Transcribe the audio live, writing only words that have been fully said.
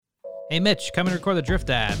Hey Mitch, come and record the Drift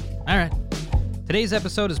ad. All right. Today's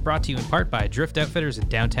episode is brought to you in part by Drift Outfitters in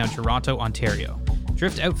downtown Toronto, Ontario.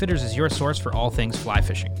 Drift Outfitters is your source for all things fly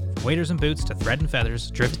fishing. From waders and boots to thread and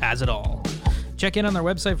feathers, Drift has it all. Check in on their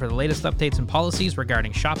website for the latest updates and policies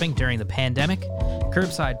regarding shopping during the pandemic.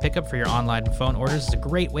 Curbside pickup for your online and phone orders is a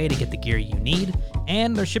great way to get the gear you need,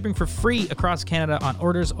 and they're shipping for free across Canada on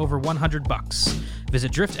orders over $100.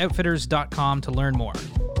 Visit driftoutfitters.com to learn more.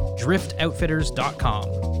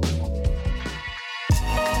 driftoutfitters.com.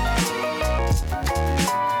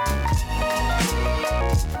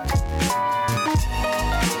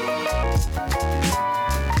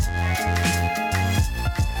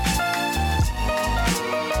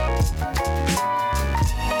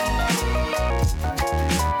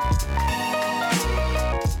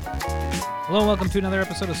 Hello and welcome to another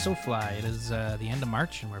episode of SoFly. It is the end of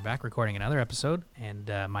March and we're back recording another episode.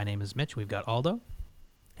 And my name is Mitch. We've got Aldo.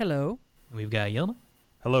 Hello. And we've got Yilma.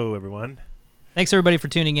 Hello, everyone. Thanks everybody for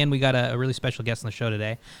tuning in. We got a really special guest on the show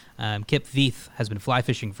today. Kip Veith has been fly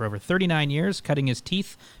fishing for over 39 years, cutting his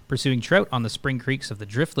teeth, pursuing trout on the spring creeks of the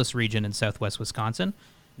Driftless region in southwest Wisconsin.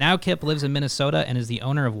 Now Kip lives in Minnesota and is the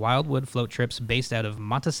owner of Wildwood Float Trips based out of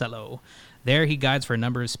Monticello. There he guides for a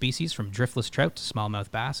number of species from driftless trout to smallmouth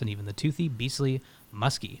bass and even the toothy, beastly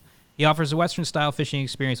muskie. He offers a Western-style fishing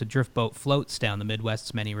experience with drift boat floats down the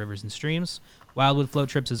Midwest's many rivers and streams. Wildwood Float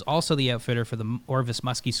Trips is also the outfitter for the Orvis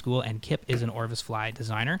Muskie School, and Kip is an Orvis fly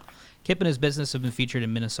designer. Kip and his business have been featured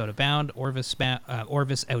in Minnesota Bound, Orvis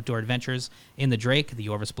Outdoor Adventures, In the Drake, the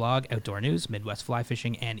Orvis Blog, Outdoor News, Midwest Fly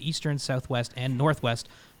Fishing, and Eastern, Southwest, and Northwest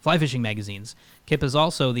Fly Fishing magazines. Kip is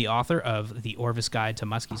also the author of The Orvis Guide to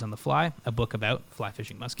Muskies on the Fly, a book about fly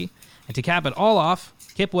fishing muskie. And to cap it all off,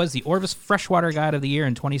 Kip was the Orvis Freshwater Guide of the Year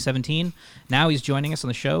in 2017. Now he's joining us on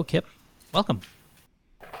the show. Kip, welcome.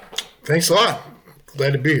 Thanks a lot.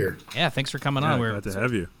 Glad to be here. Yeah, thanks for coming on. We're glad to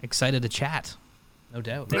have you. Excited to chat. No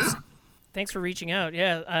doubt. Thanks for reaching out.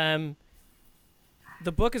 Yeah.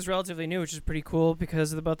 The book is relatively new, which is pretty cool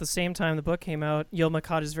because at about the same time the book came out, Yilma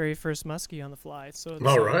caught his very first muskie on the fly. So it's,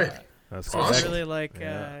 all right. That's so awesome. it's really like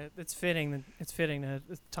it's fitting. It's fitting the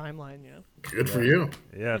timeline. Yeah. Good for you.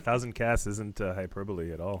 Yeah, 1,000 casts isn't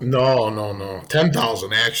hyperbole at all. No.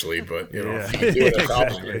 10,000 actually, but you know, Yeah. if you do it 1,000,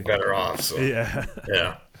 Exactly. you're better off. So Yeah.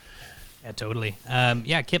 yeah. Yeah, totally.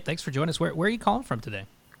 Yeah, Kip, thanks for joining us. Where are you calling from today?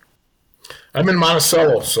 I'm in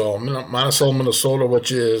Monticello, so I'm in Monticello, Minnesota,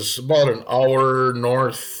 which is about an hour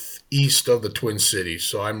northeast of the Twin Cities.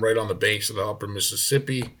 So I'm right on the banks of the upper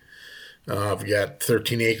Mississippi. I've got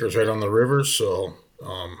 13 acres right on the river, so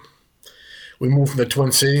we moved from the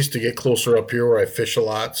Twin Cities to get closer up here where I fish a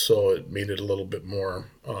lot, so it made it a little bit more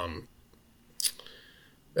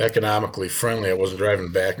economically friendly. I wasn't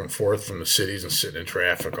driving back and forth from the cities and sitting in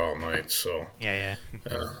traffic all night. So Yeah.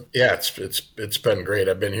 yeah, it's been great.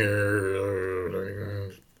 I've been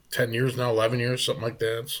here 10 years now, 11 years, something like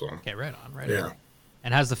that. So Okay, right on. yeah.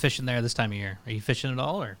 And how's the fishing there this time of year? Are you fishing at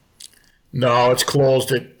all, or? No, it's closed.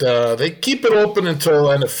 They keep it open until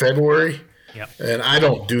the end of February. Yep. And I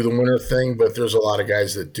don't do the winter thing, but there's a lot of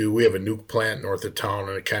guys that do. We have a nuke plant north of town,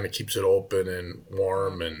 and it kind of keeps it open and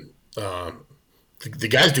warm. And the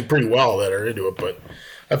guys do pretty well that are into it. But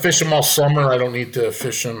I fish them all summer. I don't need to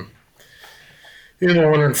fish them in the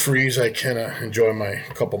winter and freeze. I kind of enjoy my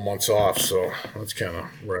couple months off. So that's kind of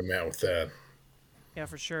where I'm at with that. Yeah,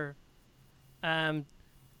 for sure.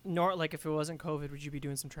 Like if it wasn't COVID, would you be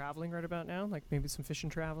doing some traveling right about now? Like maybe some fishing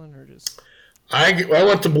traveling or just? I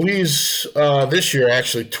went to Belize this year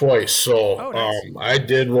actually twice, so Oh, nice. I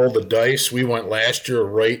did roll the dice. We went last year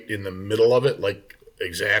right in the middle of it, like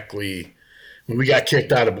exactly when we got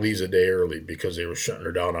kicked out of Belize a day early because they were shutting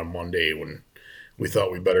her down on Monday when we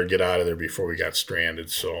thought we better get out of there before we got stranded.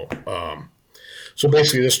 So so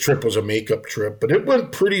basically this trip was a makeup trip, but it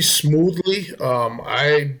went pretty smoothly.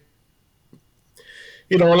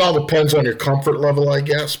 It all depends on your comfort level, I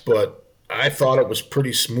guess, but I thought it was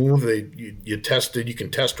pretty smooth. You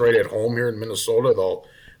can test right at home here in Minnesota. They'll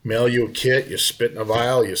mail you a kit, you spit in a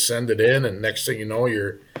vial, you send it in, and next thing you know,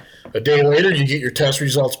 a day later you get your test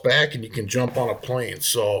results back and you can jump on a plane.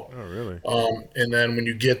 So, Oh, really? and then when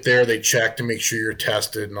you get there, they check to make sure you're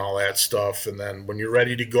tested and all that stuff. And then when you're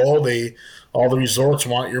ready to go, all the resorts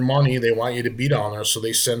want your money. They want you to be down there, so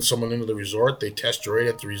they send someone into the resort. They test you right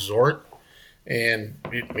at the resort. And,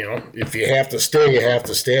 if you have to stay, you have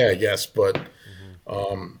to stay, I guess. But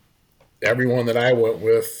everyone that I went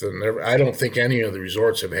with, and I don't think any of the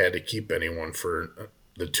resorts have had to keep anyone for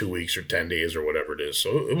the 2 weeks or 10 days or whatever it is.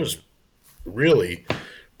 So it was really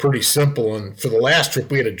pretty simple. And for the last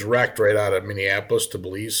trip, we had a direct right out of Minneapolis to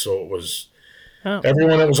Belize. So it was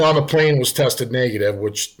everyone that was on the plane was tested negative,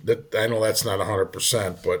 which I know that's not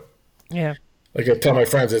 100%, but Yeah. Like I tell my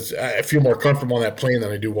friends, I feel more comfortable on that plane than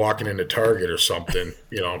I do walking into Target or something,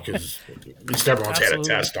 because at least everyone's Absolutely.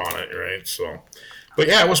 had a test on it, right? So, but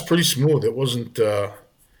yeah, it was pretty smooth. It wasn't, I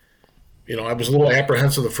was a little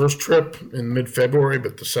apprehensive the first trip in mid-February,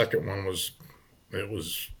 but the second one it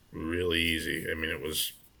was really easy. I mean, it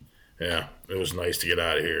was nice to get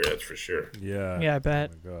out of here, that's for sure. Yeah. Yeah, I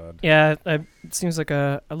bet. Oh my God. Yeah, it seems like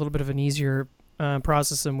a little bit of an easier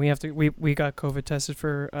process, and we got COVID tested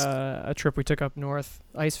for a trip we took up north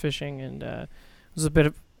ice fishing, and it was a bit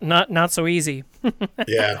of not so easy.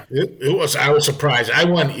 Yeah, it was. I was surprised. I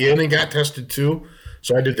went in and got tested too,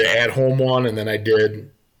 so I did the at-home one, and then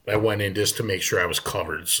I went in just to make sure I was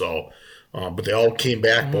covered. So, but they all came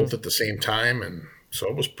back both at the same time, and so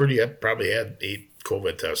it was pretty. I probably had 8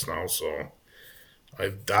 COVID tests now, so I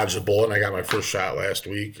dodged a bullet, and I got my first shot last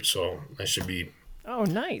week, so I should be. Oh,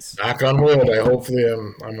 nice. Knock on wood. Hopefully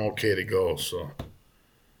I'm okay to go. So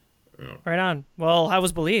Right on. Well, how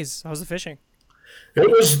was Belize? How was the fishing?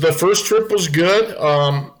 the first trip was good.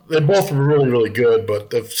 They both were really, really good, but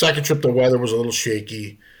the second trip the weather was a little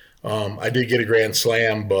shaky. I did get a grand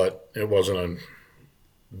slam, but it wasn't a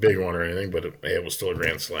big one or anything, but it was still a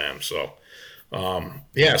grand slam. So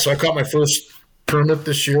so I caught my first tournament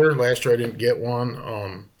this year. Last year I didn't get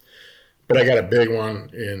one. But I got a big one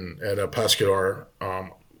at a Pescador a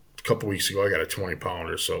couple weeks ago. I got a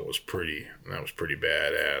 20-pounder, so that was pretty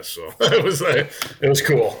badass. So it was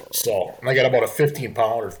cool. So and I got about a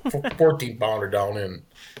 15-pounder, 14-pounder down in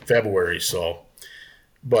February. So,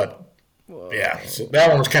 but yeah, so that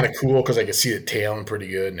one was kind of cool because I could see it tailing pretty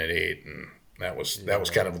good, and it ate, and that was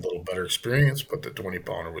kind of a little better experience. But the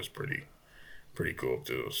 20-pounder was pretty cool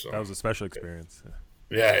too. So That was a special experience.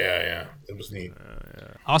 yeah, it was neat.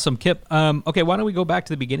 Awesome, Kip. Okay, why don't we go back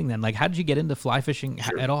to the beginning then? Like, how did you get into fly fishing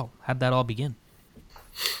at all? How did that all begin?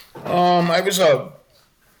 I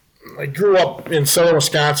grew up in southern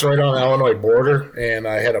Wisconsin, right on the Illinois border, and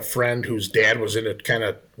I had a friend whose dad was in it, kind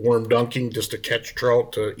of worm dunking just to catch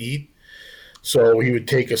trout to eat. So he would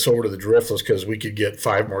take us over to the Driftless because we could get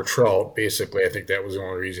 5 more trout. Basically, I think that was the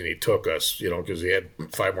only reason he took us, because he had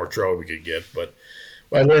 5 more trout we could get. But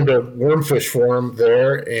I learned to worm fish for him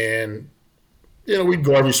there, and we'd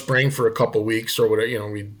go every spring for a couple weeks or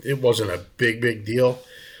whatever. It wasn't a big deal.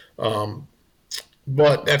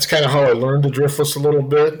 But that's kind of how I learned the Driftless a little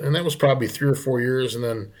bit, and that was probably 3 or 4 years. And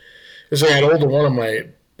then as I got older, one of my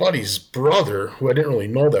buddy's brother, who I didn't really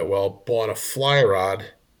know that well, bought a fly rod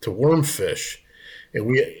to worm fish.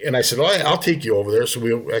 And I said, I'll take you over there.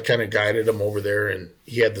 So I kind of guided him over there, and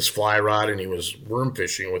he had this fly rod, and he was worm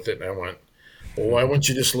fishing with it. And I went, well, why wouldn't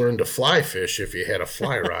you just learn to fly fish if you had a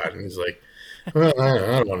fly rod? And he's like, well, I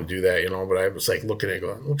don't want to do that, But I was like looking at it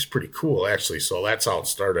going, it looks pretty cool, actually. So that's how it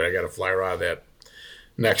started. I got a fly rod that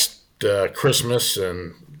next Christmas,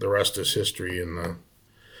 and the rest is history, and the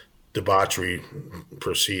debauchery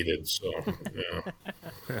proceeded. So,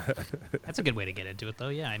 That's a good way to get into it, though.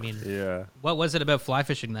 Yeah, I mean, Yeah. what was it about fly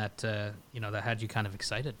fishing that that had you kind of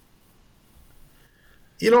excited?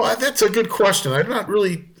 That's a good question.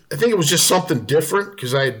 I think it was just something different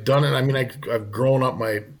because I had done it. I mean, I've grown up.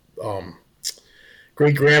 My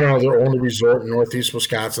great-grandmother owned a resort in northeast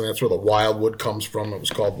Wisconsin. That's where the Wildwood comes from. It was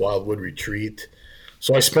called Wildwood Retreat.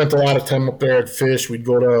 So I spent a lot of time up there at fish. We'd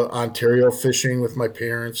go to Ontario fishing with my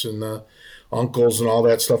parents and the uncles and all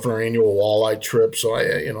that stuff on our annual walleye trip. So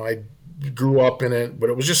I grew up in it, but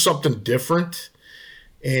it was just something different.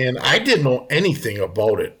 And I didn't know anything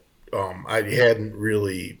about it. I hadn't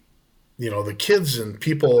really, the kids and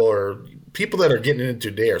people that are getting into it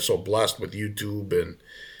today are so blessed with YouTube and,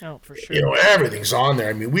 Oh, for sure. everything's on there.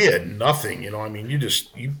 I mean, we had nothing,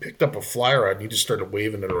 you picked up a fly rod and you just started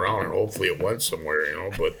waving it around and hopefully it went somewhere,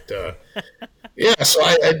 but, so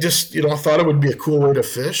I just, thought it would be a cool way to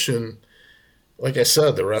fish. And like I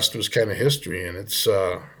said, the rest was kind of history, and it's,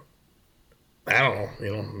 I don't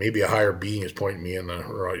know, maybe a higher being is pointing me in the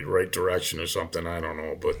right direction or something. I don't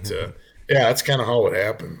know, but, that's kind of how it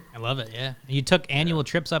happened. I love it. Yeah, you took annual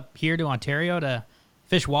trips up here to Ontario to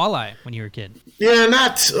fish walleye when you were a kid. Yeah,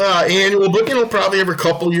 not annual, but probably every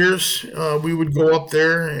couple years we would go up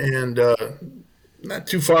there, and not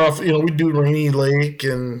too far off. We'd do Rainy Lake,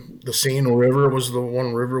 and the Seine River was the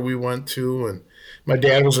one river we went to. And my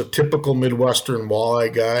dad was a typical Midwestern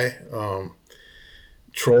walleye guy,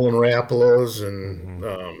 trolling Rapalas, and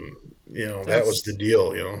that was the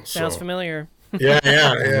deal. Sounds familiar. Yeah.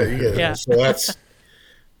 Yeah. So that's.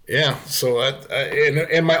 Yeah, so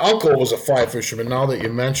and my uncle was a fly fisherman. Now that you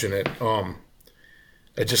mention it,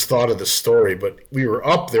 I just thought of the story. But we were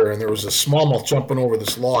up there, and there was a smallmouth jumping over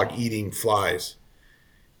this log eating flies,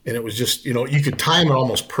 and it was just, you could time it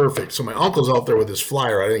almost perfect. So my uncle's out there with his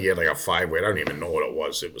flyer. I think he had like a 5-weight. I don't even know what it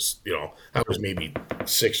was. It was, I was maybe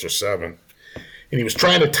 6 or 7. And he was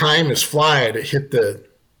trying to time his fly to hit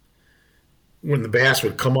when the bass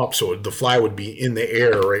would come up. So the fly would be in the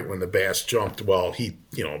air right when the bass jumped. Well, he,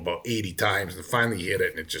 about 80 times. And finally he hit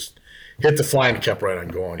it, and it just hit the fly and kept right on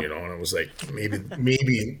going, And it was like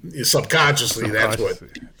maybe subconsciously that's what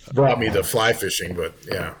brought me to fly fishing. But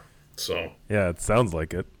yeah. So Yeah, it sounds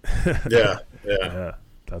like it. yeah. Yeah,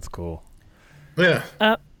 that's cool. Yeah.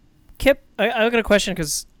 Kip, I've got a question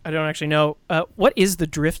because I don't actually know. What is the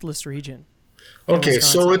driftless region? Okay,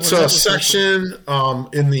 so Wisconsin? it's What a does that look section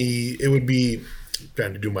it would be,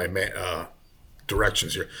 trying to do my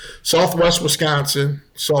directions here. Southwest Wisconsin,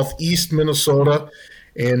 southeast Minnesota,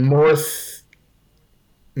 and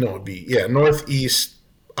northeast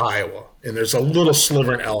Iowa. And there's a little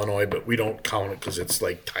sliver in Illinois, but we don't count it because it's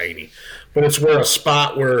like tiny. But it's a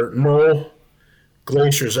spot where no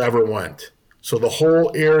glaciers ever went. So the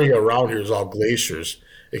whole area around here is all glaciers,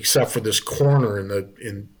 except for this corner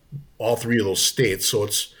in all 3 of those states. So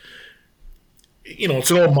it's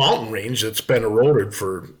it's an old mountain range that's been eroded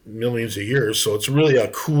for millions of years. So it's really a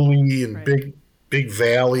coulee and big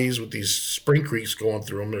valleys with these spring creeks going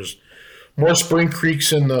through them. There's more spring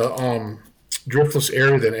creeks in the driftless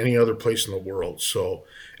area than any other place in the world. So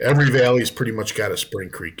every valley's pretty much got a spring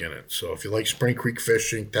creek in it. So if you like spring creek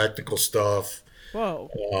fishing, tactical stuff, Whoa.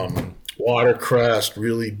 watercress,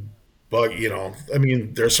 really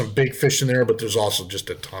there's some big fish in there, but there's also just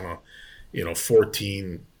a ton of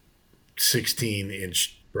 14,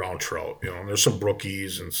 16-inch brown trout, and there's some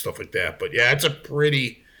brookies and stuff like that. But yeah,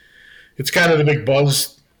 it's kind of the big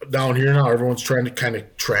buzz down here now. Everyone's trying to kind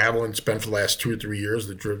of travel and spend for the last 2 or 3 years.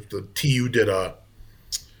 The TU did a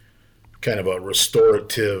kind of a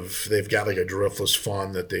restorative. They've got like a driftless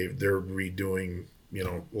fund that they're redoing.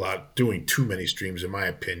 Doing too many streams in my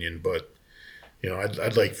opinion, but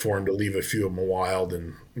I'd like for them to leave a few of them wild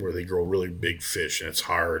and where they grow really big fish, and it's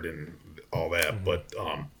hard and all that. But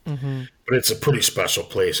it's a pretty special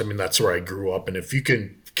place. I mean, that's where I grew up, and if you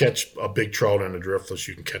can catch a big trout on a driftless,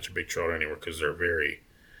 you can catch a big trout anywhere because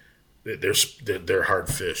they're hard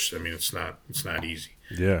fish. I mean, it's not easy.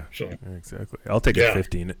 Yeah, so exactly. I'll take a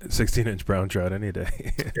 16-inch brown trout any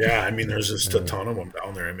day. Yeah, I mean, there's just a ton of them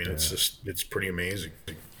down there. I mean, it's pretty amazing.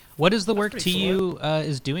 What is the work TU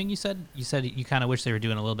is doing? You said you kind of wish they were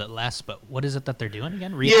doing a little bit less, but what is it that they're doing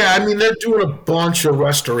again? Yeah, I mean, they're doing a bunch of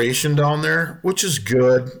restoration down there, which is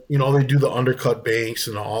good. They do the undercut banks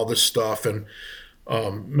and all this stuff. And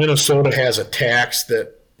Minnesota has a tax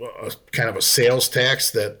kind of a sales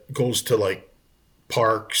tax that goes to like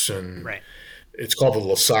parks and it's called the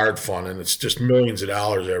Lassard Fund, and it's just millions of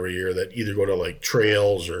dollars every year that either go to like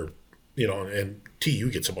trails or and TU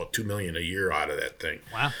gets about $2 million a year out of that thing.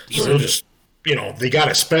 Wow. So they're just, they got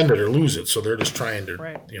to spend it or lose it. So they're just trying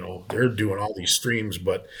to, they're doing all these streams,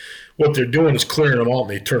 but what they're doing is clearing them out and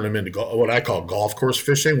they turn them into what I call golf course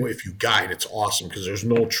fishing. If you guide, it's awesome because there's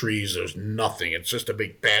no trees, there's nothing. It's just a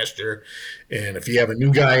big pasture. And if you have a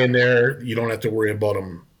new guy in there, you don't have to worry about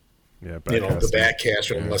them, the back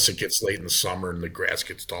caster unless it gets late in the summer and the grass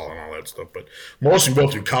gets tall and all that stuff. But most of them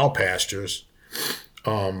go through cow pastures,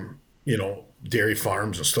 dairy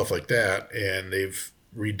farms and stuff like that, and they've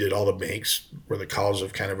redid all the banks where the cows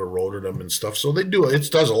have kind of eroded them and stuff. So it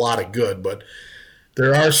does a lot of good, but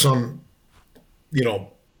there are some,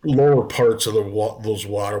 lower parts of those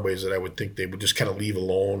waterways that I would think they would just kind of leave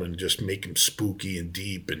alone and just make them spooky and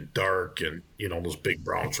deep and dark and, those big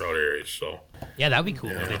brown trout areas. So yeah, that'd be cool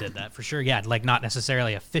if they did that for sure. Yeah, like not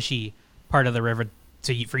necessarily a fishy part of the river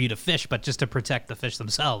for you to fish, but just to protect the fish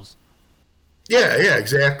themselves. Yeah,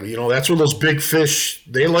 exactly. That's where those big fish,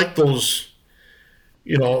 they like those,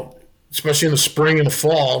 especially in the spring and the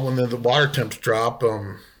fall when the water temps drop,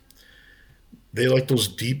 they like those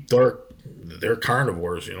deep, dark, they're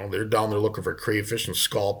carnivores, they're down there looking for crayfish and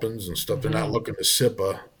sculpins and stuff. They're not looking to sip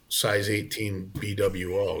a size 18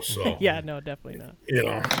 BWO. So yeah, no, definitely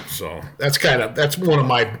not. So that's one of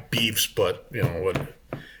my beefs, but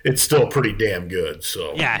it's still pretty damn good.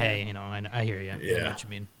 So yeah, hey, I hear you. Yeah. I know what you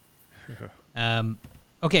mean.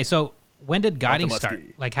 Okay, so when did guiding start?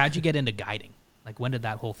 Like, how'd you get into guiding? Like, when did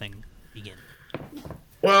that whole thing begin?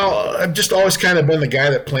 Well, I've just always kind of been the guy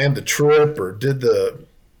that planned the trip or did the,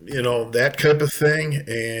 that type of thing.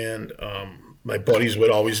 And my buddies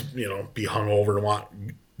would always, be hungover and want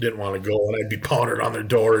didn't want to go, and I'd be pounding on their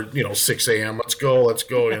door, 6 a.m. Let's go.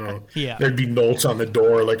 Yeah. There'd be notes on the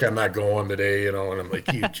door like I'm not going today, and I'm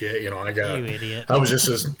like, you idiot. I was just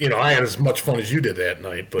as, I had as much fun as you did that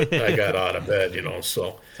night, but I got out of bed,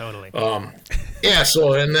 so. Totally. Yeah,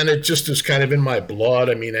 so, and then it just is kind of in my blood.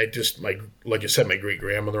 I mean, like I said, my great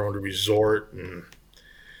grandmother owned a resort, and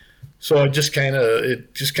so it just kind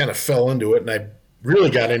of fell into it, and I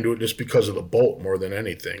really got into it just because of the boat more than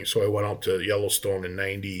anything. So I went out to Yellowstone in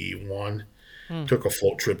 '91, took a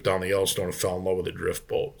float trip down the Yellowstone, and fell in love with a drift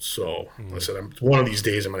boat. So I said, one of these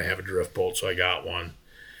days I'm going to have a drift boat. So I got one,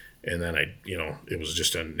 and then it was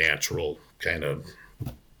just a natural kind of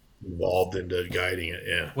evolved into guiding it.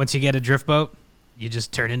 Yeah. Once you get a drift boat, you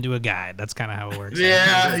just turn into a guide. That's kind of how it works.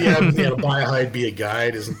 Yeah. Buy a hide, be a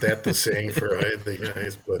guide. Isn't that the saying for a hide?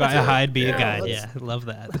 Buy a hide, be a guide. Yeah, love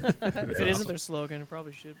that. If it isn't their slogan, it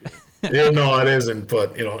probably should be. Yeah, no, it isn't.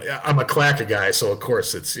 But I'm a Clacka guy, so of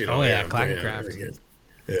course it's Clacka Craft.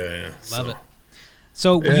 Yeah. Love it.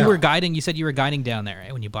 So when you were guiding, you said you were guiding down there,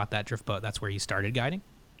 right? When you bought that drift boat, that's where you started guiding?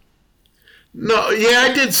 No, yeah,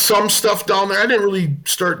 I did some stuff down there. I didn't really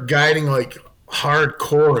start guiding like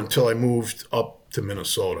hardcore until I moved up to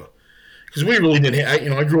Minnesota, because we really didn't.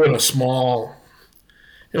 I grew in a small,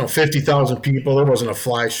 50,000 people. There wasn't a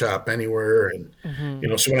fly shop anywhere,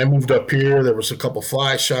 and so when I moved up here, there was a couple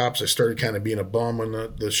fly shops. I started kind of being a bum in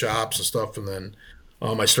the shops and stuff, and then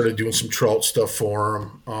I started doing some trout stuff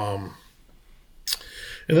for them.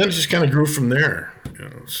 And then it just kind of grew from there.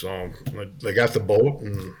 So I got the boat,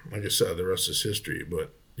 and like I said, the rest is history.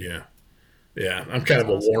 But yeah, I'm kind of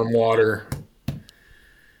a warm water.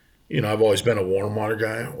 I've always been a warm water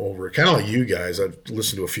guy over kind of like you guys. I've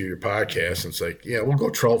listened to a few of your podcasts, and it's like, yeah, we'll go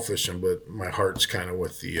trout fishing, but my heart's kind of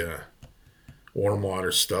with the warm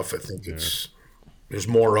water stuff. I think there's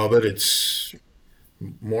more of it. It's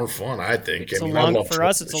more fun, I think. For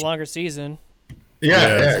us, it's a longer season.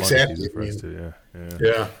 Yeah, exactly. For us too,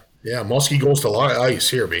 yeah. Muskie goes to a lot of ice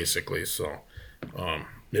here, basically. So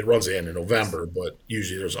it runs the end of November, but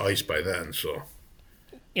usually there's ice by then. So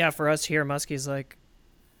yeah, for us here, Muskie's like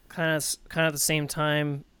kind of the same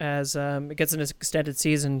time as it gets an extended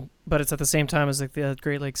season, but it's at the same time as like the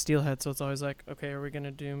Great Lakes Steelhead. So it's always like, okay, are we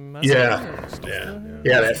gonna do muskie?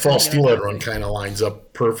 Yeah. That fall steelhead run kind of lines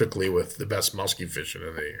up perfectly with the best muskie fishing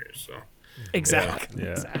of the year. So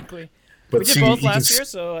exactly. But we did both last year,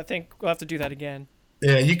 so I think we'll have to do that again.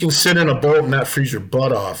 Yeah, you can sit in a boat and not freeze your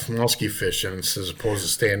butt off muskie fishing as opposed to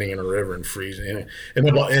standing in a river and freezing. And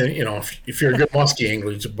if you're a good muskie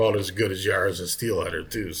angler, it's about as good as you are as a steelheader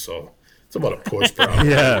too. So it's about a push,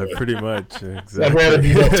 probably. Yeah, pretty much. Exactly. I'd rather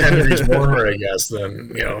be about 10 degrees warmer, I guess,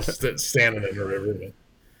 than standing in a river.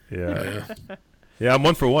 Yeah, I'm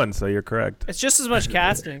 1 for 1, so you're correct. It's just as much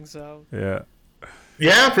casting, so. Yeah.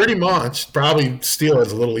 Yeah, pretty much. Probably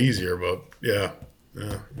steelhead's a little easier, but yeah,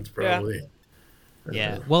 it's probably.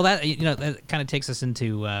 Yeah. Well, that that kind of takes us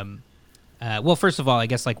into. Well, first of all, I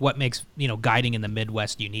guess like what makes guiding in the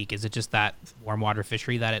Midwest unique? Is it just that warm water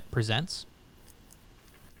fishery that it presents?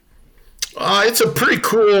 It's a pretty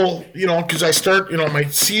cool, because I start, my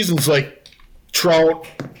season's like trout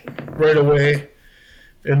right away,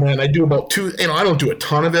 and then I do about I don't do a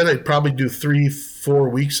ton of it. I probably do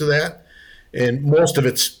 3-4 weeks of that. And most of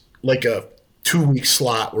it's like a 2-week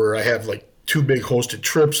slot where I have like 2 big hosted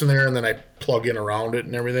trips in there, and then I plug in around it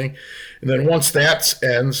and everything. And then once that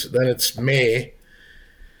ends, then it's May.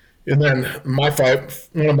 And then one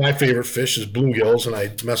of my favorite fish is bluegills, and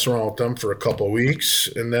I mess around with them for a couple of weeks.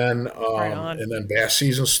 And then bass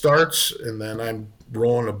season starts, and then I'm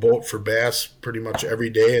rowing a boat for bass pretty much every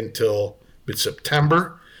day until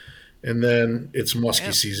mid-September. And then it's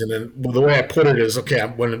muskie season. And the way I put it is, okay,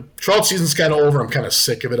 when trout season's kind of over, I'm kind of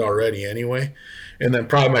sick of it already anyway. And then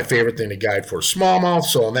probably my favorite thing to guide for is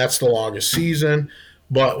smallmouth, and that's the longest season.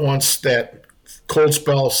 But once that cold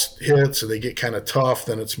spell hits and they get kind of tough,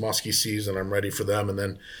 then it's muskie season. I'm ready for them. And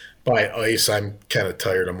then by ice, I'm kind of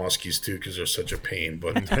tired of muskies too because they're such a pain.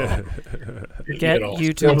 But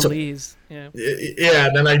you to Belize.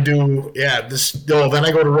 Then I do. Then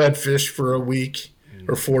I go to redfish for a week.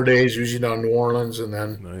 Or 4 days, usually down New Orleans, and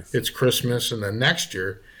then it's Christmas. And then next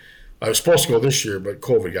year, I was supposed to go this year, but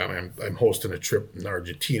COVID got me. I'm hosting a trip in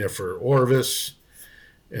Argentina for Orvis,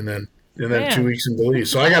 and then 2 weeks in Belize.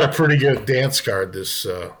 So I got a pretty good dance card this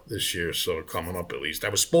year. So coming up at least, I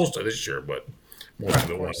was supposed to this year, but most of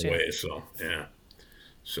it went away. So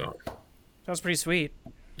sounds pretty sweet.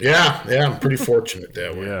 Yeah, I'm pretty fortunate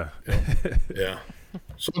that way. Yeah.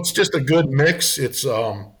 So it's just a good mix. It's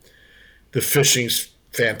the fishing's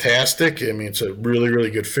fantastic. I mean, it's a really, really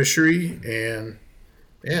good fishery, and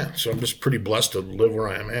so I'm just pretty blessed to live where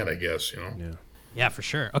I am at, I guess. Yeah. Yeah, for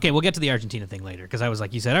sure. Okay, we'll get to the Argentina thing later because I was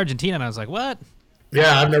like, you said Argentina, and I was like, what?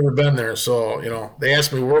 Yeah, I've never been there, so they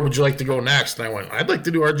asked me where would you like to go next, and I went, I'd like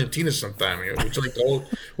to do Argentina sometime. Would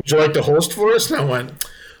you like to host for us? And I went,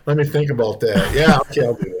 let me think about that. Yeah, okay,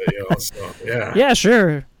 I'll do it. So yeah, Yeah,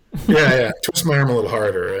 sure. yeah, twist my arm a little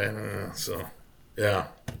harder, right? So yeah.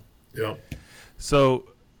 So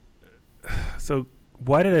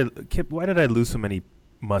why did I lose so many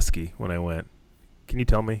muskie when I went? Can you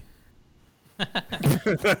tell me?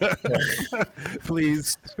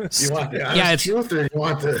 Please. You want the honest truth, or you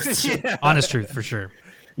want the honest truth for sure?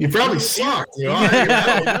 You probably sucked.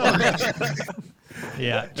 I don't know.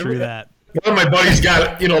 Yeah, true that. One of my buddies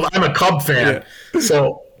got, I'm a Cub fan,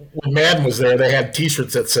 so when Madden was there, they had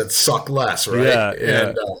T-shirts that said "suck less," right?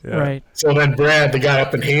 Yeah, Right. So then Brad, the guy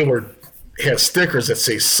up in Hayward, has stickers that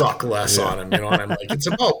say "suck less" on them. And I'm like, it's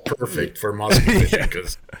about perfect for muskie fishing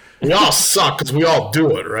because we all suck because we all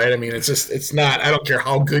do it, right? I mean, it's not. I don't care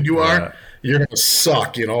how good you are, you're gonna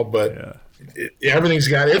suck, But everything's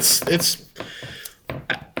got it's.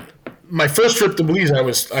 My first trip to Belize,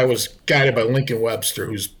 I was guided by Lincoln Webster,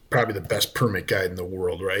 who's probably the best permit guide in the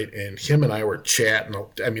world, right? And him and I were chatting.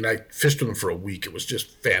 I mean, I fished with him for a week. It was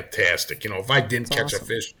just fantastic. If I didn't catch a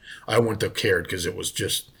fish, I wouldn't have cared because it was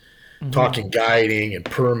just talking guiding and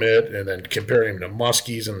permit and then comparing him to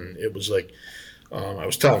muskies. And it was like, I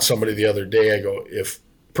was telling somebody the other day, I go,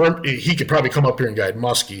 he could probably come up here and guide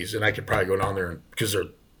muskies, and I could probably go down there because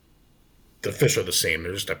the fish are the same.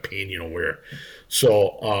 They're just a pain, where.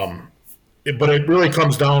 So, but it really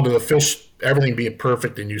comes down to the fish, everything being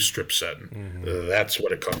perfect and you strip setting. That's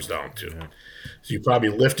what it comes down to. Yeah. So you probably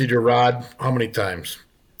lifted your rod how many times?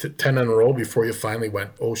 10 in a row before you finally went,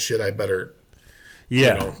 oh shit, I better,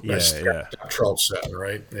 start trout setting,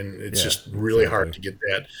 right? And it's just really hard to get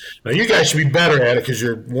that. Now you guys should be better at it because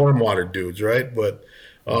you're warm water dudes, right? But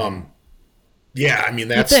I mean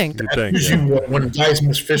that's usually when guys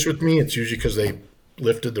miss fish with me, it's usually because they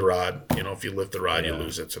lifted the rod. If you lift the rod, you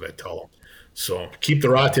lose it. So I tell them. So keep the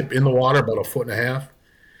rod tip in the water about 1.5 feet,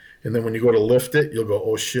 and then when you go to lift it, you'll go,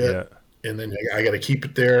 oh shit, and then I got to keep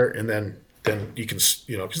it there, and then you can,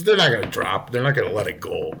 because they're not going to drop, they're not going to let it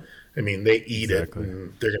go. I mean, they eat it,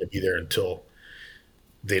 and they're going to be there until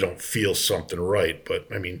they don't feel something right. But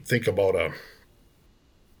I mean, think about and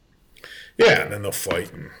then they'll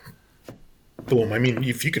fight and boom. I mean,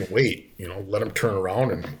 if you can wait, let them turn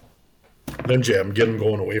around and then jab them, get them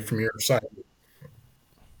going away from your side.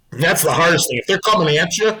 And that's the hardest thing. If they're coming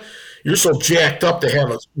at you, you're so jacked up to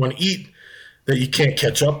have one eat that you can't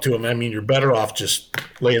catch up to them. I mean, you're better off just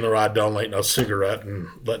laying the rod down, lighting a cigarette, and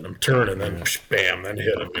letting them turn, and then bam, then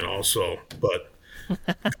hit them. So, but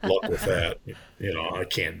good luck with that. I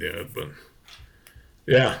can't do it, but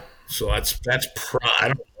yeah. So that's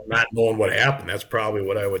not knowing what happened. That's probably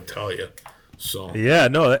what I would tell you. So yeah,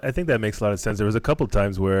 no, I think that makes a lot of sense. There was a couple of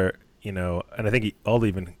times where and I think Aldi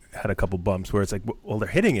even had a couple bumps where it's like, well, they're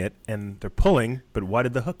hitting it and they're pulling, but why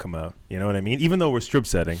did the hook come out? You know what I mean? Even though we're strip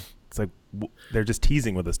setting, it's like they're just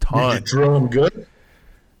teasing with us. Did you drill them good?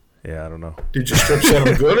 Yeah, I don't know. Did you strip set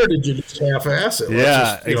them good, or did you just half-ass it?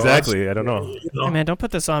 Exactly. I don't know. Hey, man, don't put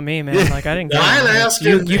this on me, man. Like I didn't get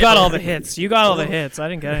anything. You got all the hits. You got all the hits. I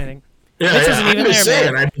didn't get anything. Yeah, This isn't even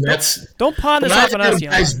there, man. I mean, don't pawn this off on us,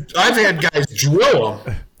 I've had guys drill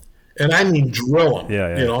them, and I mean drill them.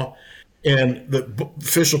 Yeah. And the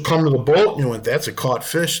fish will come to the boat, and you went, that's a caught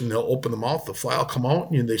fish, and they'll open the mouth, the fly will come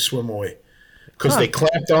out, and they swim away. Because they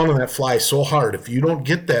clamp down on that fly so hard. If you don't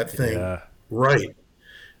get that thing right,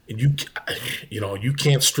 and you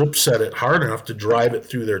can't strip set it hard enough to drive it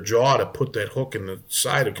through their jaw to put that hook in the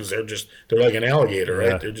side, because they're like an alligator,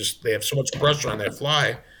 right? They have so much pressure on that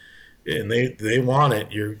fly, and they want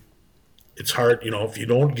it. It's hard, if you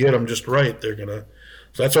don't get them just right, they're gonna.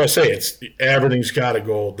 So that's why I say everything's got to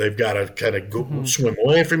go. They've got to kind of go swim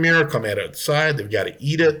away from here, come at it side. They've got to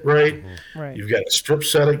eat it right. Right. You've got to strip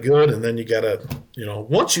set it good, and then you got to,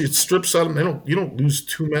 once you strip set them, you don't lose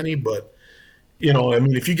too many. But I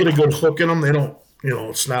mean, if you get a good hook in them, they don't.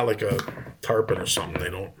 It's not like a tarpon or something. They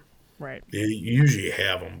don't. Right. They usually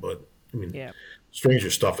have them, but I mean, stranger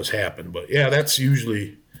stuff has happened. But yeah, that's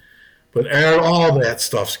usually. But all that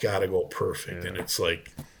stuff's got to go perfect, and it's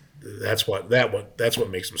like. That's what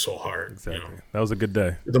makes them so hard. Exactly. That was a good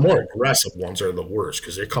day. The more aggressive ones are the worst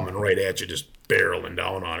because they're coming right at you, just barreling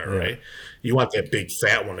down on it. Right. You want that big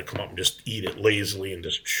fat one to come up and just eat it lazily and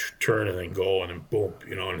just turn and then go and then boom,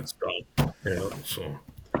 and it's done. So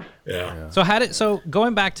yeah. So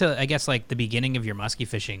going back to I guess like the beginning of your muskie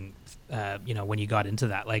fishing, when you got into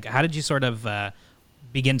that, like how did you sort of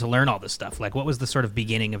begin to learn all this stuff? Like what was the sort of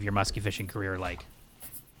beginning of your muskie fishing career like?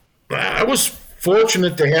 I was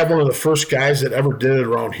fortunate to have one of the first guys that ever did it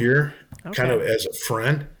around here, kind Okay. of as a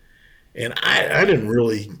friend. And I didn't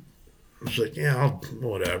really, I was like, yeah,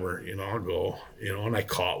 whatever, I'll go, and I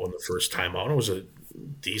caught one the first time out. It was a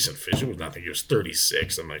decent fish. It was nothing. It was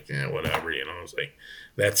 36. I'm like, yeah, whatever, I was like,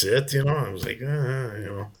 that's it, I was like,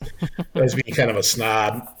 I was being kind of a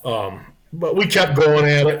snob. But we kept going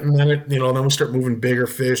at it, and then then we start moving bigger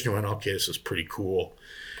fish, and you went, okay, this is pretty cool.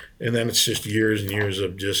 And then it's just years and years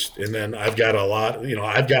of and then I've got a lot,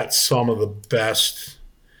 I've got some of the best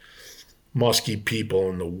musky people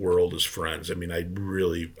in the world as friends. I mean, I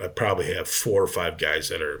probably have 4 or 5 guys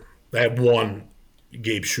I have one,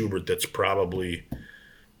 Gabe Schubert, that's probably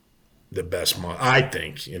the best, I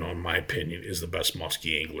think, in my opinion, is the best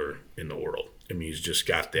muskie angler in the world. I mean, he's just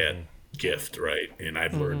got that gift, right? And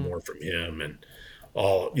I've learned more from him, and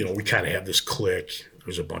we kind of have this clique.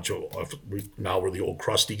 There's a bunch of now we're the old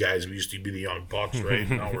crusty guys. We used to be the young bucks, right?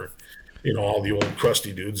 Now we're all the old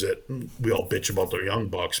crusty dudes that we all bitch about their young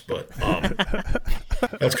bucks, but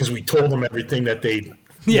that's because we told them everything that they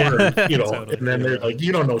learned, Totally. and then they're like,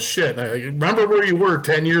 you don't know shit. And I remember where you were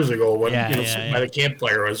 10 years ago when Yeah. by the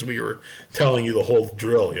campfire as we were telling you the whole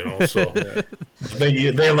drill, so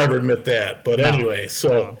they'll never admit that. But anyway,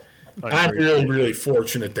 so I'm really, really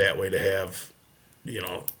fortunate that way to have,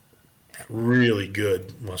 really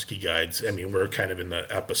good musky guides. I mean, we're kind of in the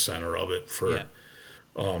epicenter of it for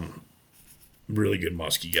really good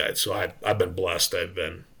musky guides. So I've been blessed. I've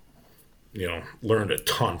been, learned a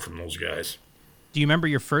ton from those guys. Do you remember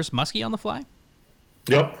your first muskie on the fly?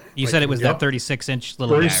 Yep. You said it was that 36-inch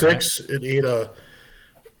little 36. guy, right? It ate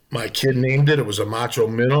my kid named it. It was a macho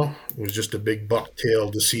minnow. It was just a big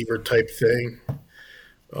bucktail deceiver type thing.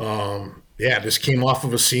 Just came off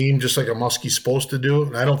of a seam just like a muskie's supposed to do.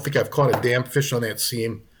 And I don't think I've caught a damn fish on that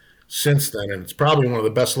seam since then. And it's probably one of the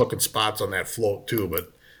best looking spots on that float too.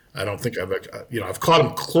 But I don't think I've caught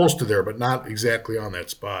them close to there, but not exactly on that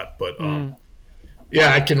spot. But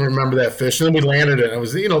I can remember that fish. And then we landed it. And it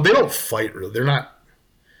was, they don't fight really. They're not,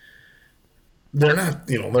 they're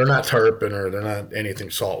not tarpon or they're not anything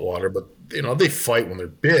saltwater, but they fight when they're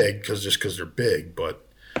big because they're big. But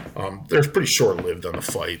they're pretty short lived on the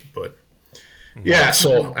fight. But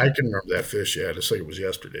so I can remember that fish. Yeah, just like it was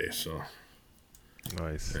yesterday. So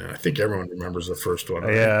Nice. I think everyone remembers the first one.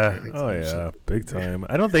 Right? Yeah. Oh yeah. Big time.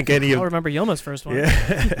 I don't think any I'll of. remember Yilma's first one.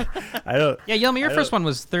 Yeah. I don't. Yeah, Yelma, your I first don't- one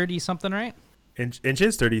was 30-something, right?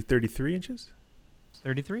 Inches, 33 inches.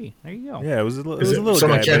 33. There you go. Yeah, it was a little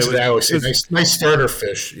Someone guy, but catches it. I always say, it was- nice starter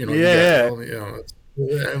fish. Yeah.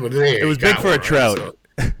 It was big for a trout.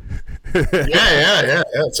 Yeah.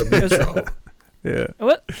 It's a big trout. Yeah.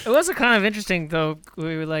 It was a kind of interesting though.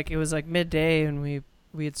 We were like, it was like midday, and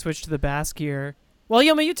we had switched to the bass gear. Well,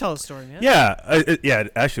 Yilma, you tell the story, man. Yeah,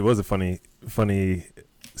 it actually was a funny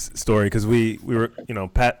story because we were,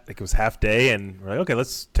 Pat, like it was half day, and we're like, okay,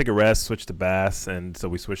 let's take a rest, switch to bass, and so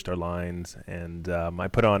we switched our lines, and I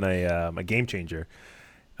put on a game changer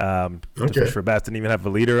to fish for bass. Didn't even have a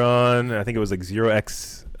leader on. I think it was like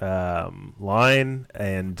 0x line,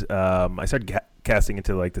 and I started casting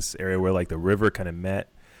into like this area where like the river kind of met.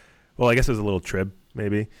 Well, I guess it was a little trib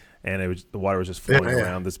maybe, and the water was just floating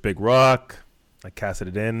around this big rock. I casted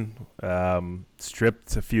it in,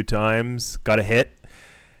 stripped a few times, got a hit.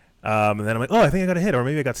 And then I'm like, I think I got a hit, or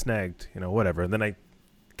maybe I got snagged, whatever. And then I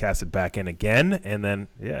cast it back in again, and then,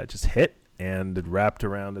 it just hit, and it wrapped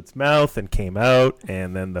around its mouth and came out,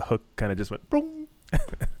 and then the hook kind of just went, boom,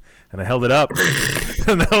 and I held it up,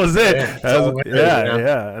 and that was it.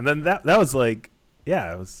 Yeah. And then that was like,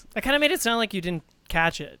 it was. I kind of made it sound like you didn't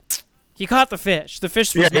catch it. He caught the fish. The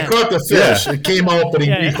fish was Yeah, he down. caught the fish. Yeah. It came out, but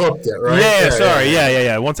he hooked it, right?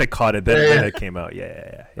 Yeah. Once I caught it, then it came out.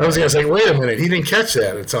 Yeah. I was gonna say, wait a minute, he didn't catch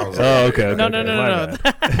that. It sounds like. Oh, okay. No. My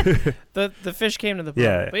bad. The fish came to the boat.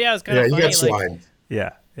 Yeah. But yeah, it was kind Yeah, of you funny. got slimed.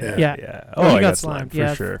 Yeah. Yeah. Oh, You I got got slimed,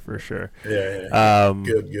 slimed yeah. for sure. Yeah.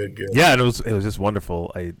 Good. Yeah, and it was just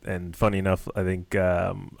wonderful. And funny enough, I think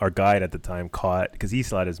our guide at the time caught, because he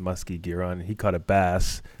still had his muskie gear on. He caught a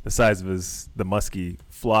bass the size of the muskie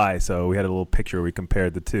fly. So we had a little picture where we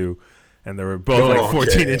compared the two, and they were both like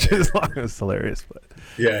 14 inches long. It was hilarious. But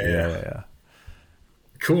Yeah.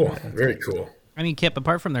 Cool. Very cool. I mean, Kip,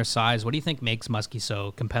 apart from their size, what do you think makes muskie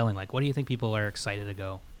so compelling? Like, what do you think people are excited to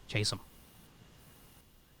go chase them?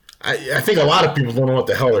 I think a lot of people don't know what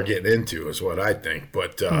the hell they're getting into, is what I think.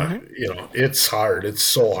 But it's hard. It's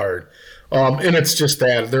so hard. And it's just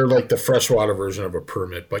that they're like the freshwater version of a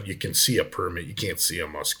permit, but you can see a permit. You can't see a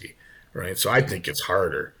muskie, right? So I think it's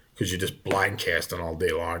harder because you're just blind casting all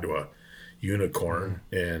day long to a unicorn.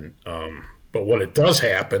 And But when it does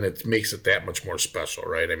happen, it makes it that much more special,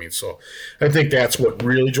 right? I mean, so I think that's what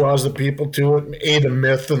really draws the people to it. The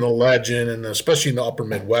myth and the legend, and especially in the upper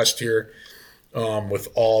Midwest here, with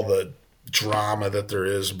all the drama that there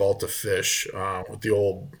is about the fish, with the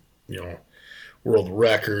old, world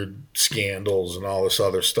record scandals and all this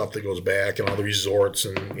other stuff that goes back, and all the resorts,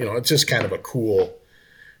 and it's just kind of a cool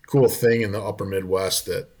thing in the upper Midwest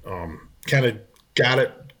that kind of got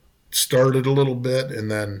it started a little bit,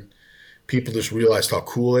 and then people just realized how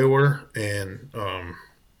cool they were, and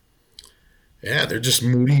they're just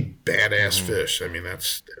moody, badass fish. I mean,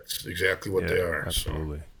 that's exactly what they are.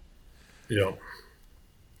 Absolutely. So,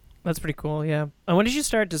 That's pretty cool. Yeah. And when did you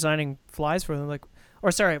start designing flies for them?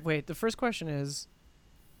 The first question is,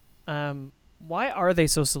 why are they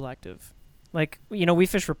so selective? Like, we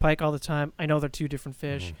fish for pike all the time. I know they're two different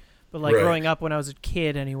fish, but Right. growing up when I was a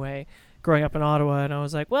kid anyway, growing up in Ottawa, and I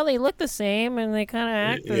was like, well, they look the same and they kind of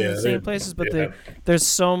act in the same places, but there's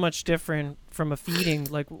so much different from a feeding.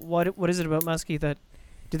 Like, what is it about muskie that,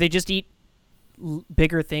 do they just eat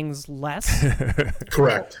bigger things less?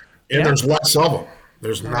 correct. And Yeah. there's less of them.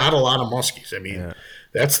 There's not a lot of muskies. I mean,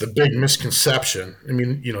 that's the big misconception. I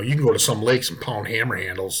mean, you can go to some lakes and pound hammer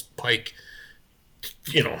handles, pike,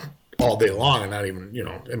 all day long, and not even,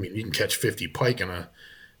 I mean, you can catch 50 pike in a,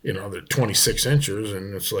 they're 26 inches,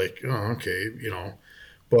 and it's like, oh, okay,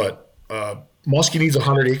 but muskie needs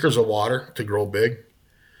 100 acres of water to grow big.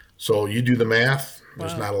 So you do the math.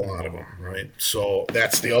 There's not a lot of them, right? So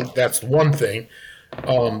that's one thing.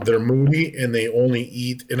 They're moody, and they only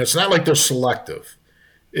eat, and it's not like they're selective.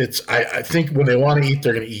 It's I think when they want to eat,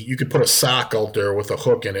 they're going to eat. You could put a sock out there with a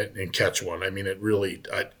hook in it and catch one. I mean, it really,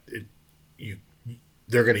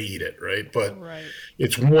 they're going to eat it, right? But Right.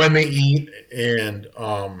 it's when they eat, and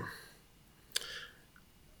I'm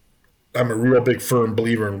a real big firm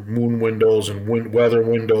believer in moon windows and weather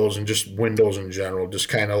windows and just windows in general. Just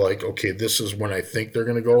kind of like, okay, this is when I think they're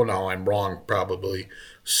going to go. Now I'm wrong probably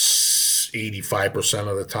 85%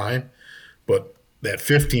 of the time, but that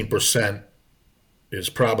 15% is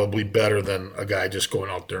probably better than a guy just going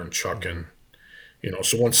out there and chucking.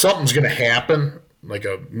 So when something's going to happen, like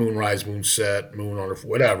a moonrise, moonset, moon or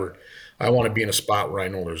whatever, I want to be in a spot where I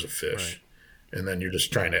know there's a fish. Right. And then you're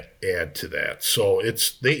just trying to add to that. So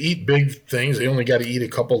they eat big things. They only got to eat a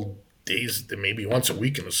couple days, maybe once a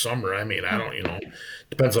week in the summer. I mean, I don't,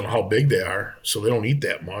 depends on how big they are. So they don't eat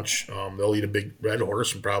that much. They'll eat a big red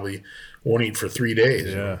horse and probably won't eat for 3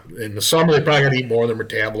 days. Yeah. In the summer, they probably got to eat more. Their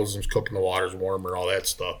metabolism's cooking, the water's warmer, all that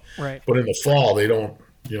stuff. Right. But in the fall, they don't.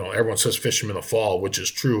 Everyone says fish them in the fall, which is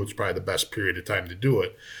true. It's probably the best period of time to do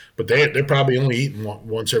it. But they're probably only eating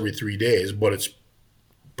once every 3 days. But it's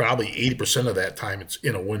probably 80% of that time it's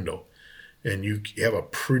in a window, and you have a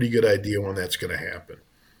pretty good idea when that's going to happen.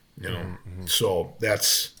 So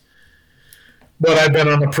that's. But I've been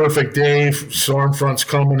on a perfect day. Storm front's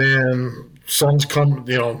coming in, sun's coming.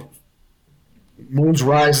 Moon's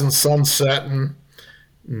rising, sun's setting.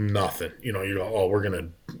 Nothing. We're gonna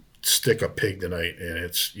stick a pig tonight,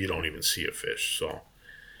 and you don't even see a fish. So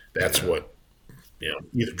that's what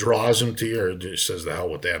either draws them to you or just says, the hell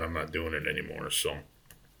with that, I'm not doing it anymore. So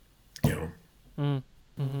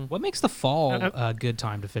What makes the fall a good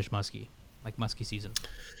time to fish muskie, like muskie season?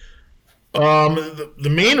 The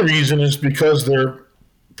main reason is because they're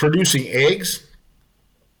producing eggs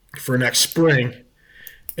for next spring,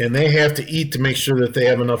 and they have to eat to make sure that they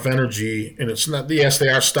have enough energy. And it's not, yes, they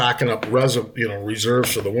are stocking up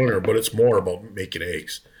reserves for the winter, but it's more about making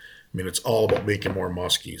eggs. I mean, it's all about making more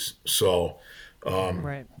muskies. So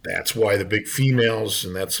Right. that's why the big females,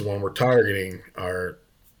 and that's the one we're targeting, are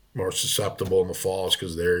more susceptible in the falls,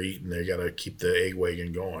 because they're eating. They got to keep the egg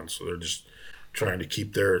wagon going. So they're just trying to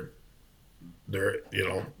keep their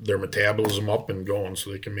metabolism up and going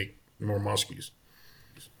so they can make more muskies.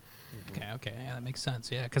 Okay, yeah, that makes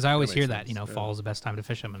sense. Yeah, because I always hear that fall is the best time to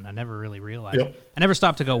fish them, and I never really realized. Yep. I never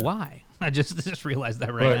stopped to go, why? I just realized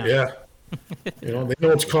that right now. Yeah. They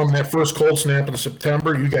know it's coming. That first cold snap in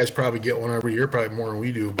September. You guys probably get one every year, probably more than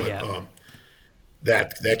we do. But Yeah.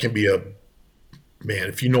 That can be man.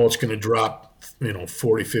 If you know it's going to drop,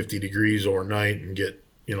 40, 50 degrees overnight and get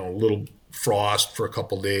a little frost for a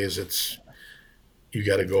couple days, you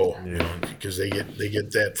got to go. Because they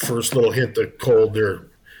get that first little hint of cold.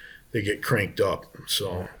 They get cranked up.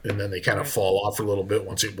 So, and then they kind of fall off a little bit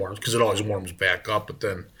once it warms, because it always warms back up. But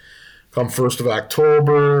then come 1st of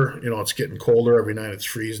October, it's getting colder every night. It's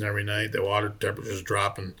freezing every night. The water temperature's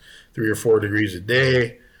dropping 3 or 4 degrees a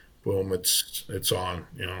day. Boom, it's on,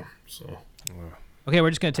 so. Okay,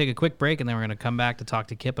 we're just going to take a quick break, and then we're going to come back to talk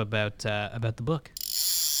to Kip about the book.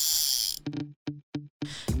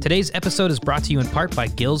 Today's episode is brought to you in part by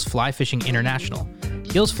Gills Fly Fishing International.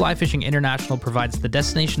 Gills Fly Fishing International provides the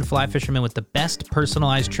destination fly fishermen with the best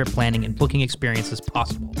personalized trip planning and booking experiences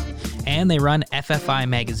possible. And they run FFI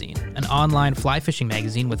Magazine, an online fly fishing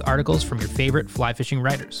magazine with articles from your favorite fly fishing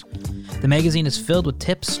writers. The magazine is filled with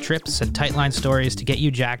tips, trips, and tightline stories to get you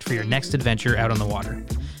jacked for your next adventure out on the water.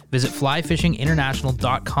 Visit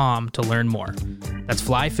flyfishinginternational.com to learn more. That's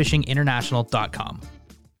flyfishinginternational.com.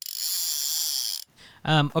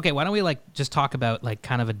 Okay, why don't we just talk about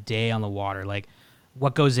kind of a day on the water,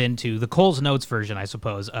 what goes into the Coles Notes version, I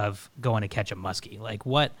suppose, of going to catch a muskie.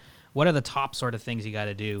 What are the top sort of things you got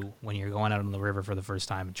to do when you're going out on the river for the first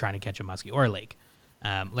time and trying to catch a muskie or a lake?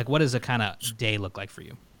 What does a kind of day look like for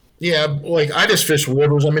you? Yeah, I just fish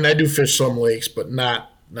rivers. I mean, I do fish some lakes, but not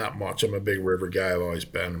much. I'm a big river guy. I've always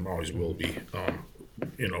been and always will be.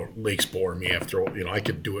 Lakes bore me after, I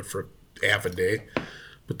could do it for half a day.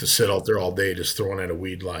 But to sit out there all day just throwing at a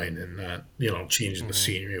weed line and not, changing the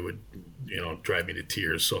scenery would, drive me to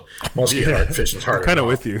tears. So muskie fishing is hard. I'm kind of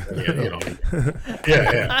with you.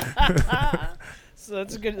 Yeah. So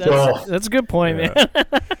that's a good. That's a good point, man.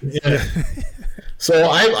 Yeah. So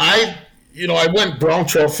I went brown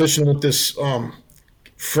trout fishing with this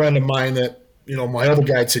friend of mine that, my other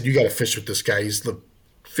guide said, you got to fish with this guy. He's the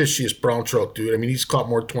fishiest brown trout dude. I mean, he's caught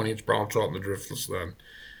more 20-inch brown trout in the driftless than,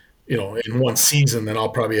 in one season than I'll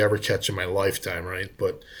probably ever catch in my lifetime, right?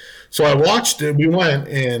 But so I watched it. We went,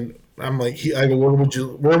 and I'm like, I go, where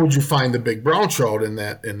would you find the big brown trout in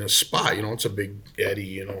this spot? It's a big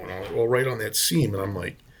eddy, and I'm like, well, right on that seam. And I'm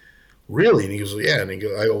like, really? And he goes, yeah. And I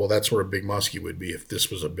go, well, that's where a big muskie would be if this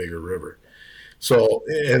was a bigger river. So,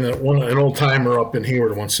 and an old timer up in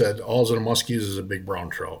Hayward once said, all that a muskie is a big brown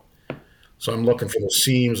trout. So I'm looking for those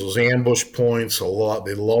seams, those ambush points a lot.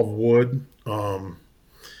 They love wood.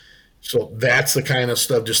 So that's the kind of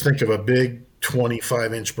stuff. Just think of a big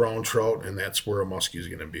 25-inch brown trout, and that's where a muskie is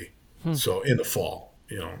going to be. So in the fall,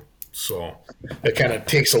 so it kind of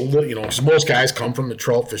takes a little, because most guys come from the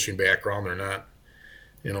trout fishing background. They're not,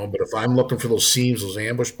 but if I'm looking for those seams, those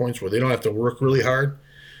ambush points where they don't have to work really hard,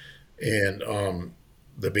 and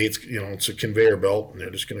the bait's, it's a conveyor belt, and they're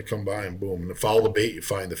just going to come by and boom, and follow the bait, you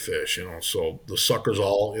find the fish, So the suckers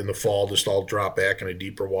all in the fall just all drop back in a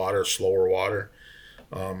deeper water, slower water.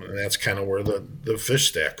 And that's kind of where the fish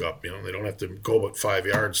stack up. They don't have to go but 5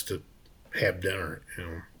 yards to have dinner.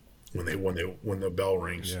 When the bell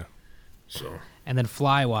rings. Yeah. So. And then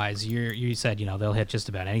fly wise, you said they'll hit just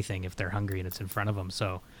about anything if they're hungry and it's in front of them.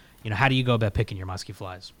 So, how do you go about picking your muskie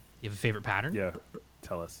flies? You have a favorite pattern? Yeah,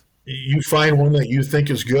 tell us. You find one that you think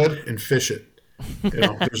is good and fish it.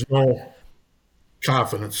 There's no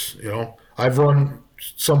confidence. I've run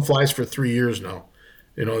some flies for 3 years now.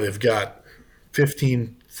 They've got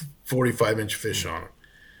 15, 45-inch fish on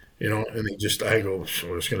them, and I go, so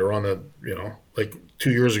we're just going to run like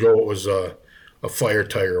 2 years ago, it was a fire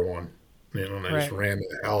tiger one, and I just ran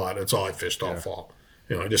the hell out of it. That's all I fished all fall.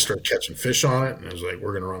 I just started catching fish on it, and I was like,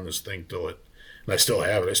 we're going to run this thing till it, and I still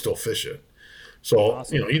have it. I still fish it. So,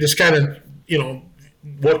 awesome. You just kind of,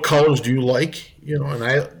 what colors do you like, and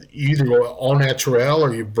you either go all natural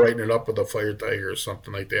or you brighten it up with a fire tiger or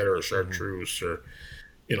something like that, or a chartreuse or,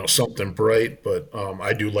 something bright, but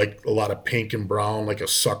I do like a lot of pink and brown, like a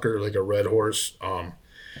sucker, like a red horse. And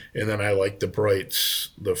then I like the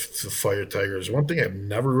brights, the fire tigers. One thing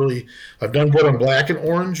I've done good on black and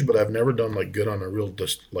orange, but I've never done good on a real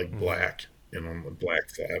just black, black fly.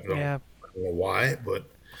 I don't know why, but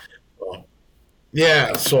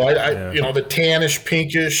yeah. So I the tannish,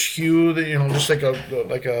 pinkish hue, just like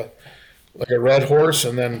a red horse,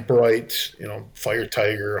 and then bright, fire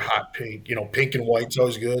tiger, hot pink, pink and white's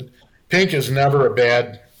always good. Pink is never a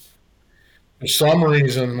bad. For some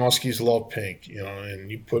reason, muskies love pink, and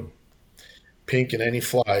you put pink in any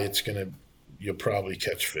fly, you'll probably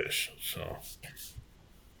catch fish. So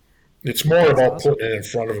it's more about putting it in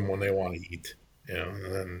front of them when they want to eat, and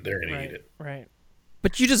then they're going to eat it. Right.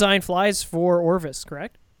 But you design flies for Orvis,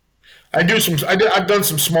 correct? I do I've done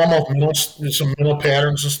some smallmouth minnows, some minnow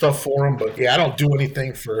patterns and stuff for them, but yeah, I don't do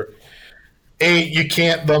anything for.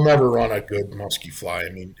 They'll never run a good muskie fly. I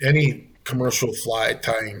mean, any commercial fly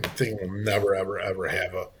tying thing will never, ever, ever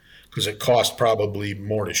have because it costs probably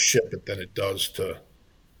more to ship it than it does to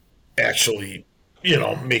actually,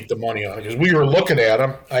 make the money on it. Because we were looking at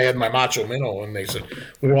them. I had my macho minnow, and they said,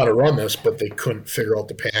 we want to run this, but they couldn't figure out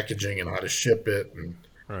the packaging and how to ship it. And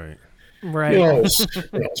right.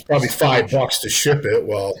 It's probably $5 to ship it.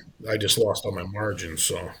 Well, I just lost all my margin,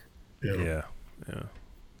 so. Yeah.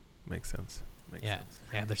 Makes sense. Yeah,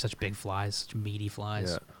 they're such big flies, such meaty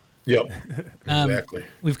flies. Yeah. Yep. Exactly.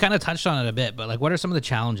 We've kind of touched on it a bit, but what are some of the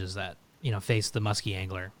challenges that face the muskie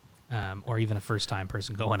angler, or even a first-time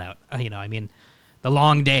person going out. I mean, the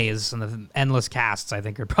long days and the endless casts, I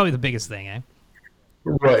think, are probably the biggest thing, eh?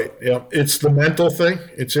 Right. Yeah. It's the mental thing.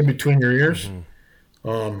 It's in between your ears.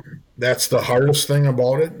 That's the hardest thing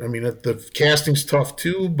about it. I mean, the casting's tough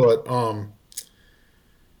too, but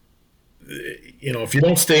if you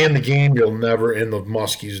don't stay in the game, you'll never. And the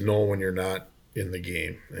muskies know when you're not in the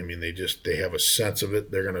game. I mean, they have a sense of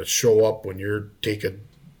it. They're going to show up when you're take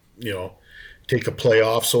a play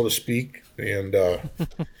off, so to speak, and.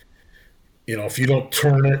 If you don't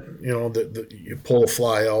turn it, you pull a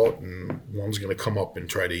fly out and one's going to come up and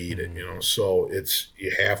try to eat it, So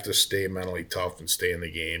you have to stay mentally tough and stay in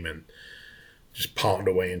the game and just pound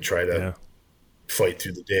away and try to fight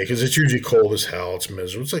through the day because it's usually cold as hell. It's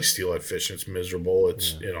miserable. It's like steelhead fishing. It's miserable.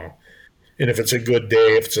 It's, and if it's a good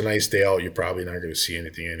day, if it's a nice day out, you're probably not going to see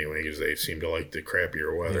anything anyway because they seem to like the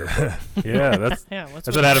crappier weather. Yeah, that's that's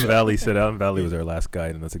what Adam Valley said. Adam Valley was our last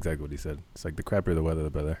guide, and that's exactly what he said. It's like the crappier the weather, the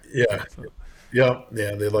better. Yeah. So. Yeah.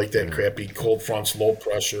 They like that crappy cold fronts, low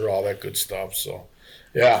pressure, all that good stuff. So,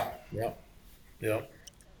 yeah.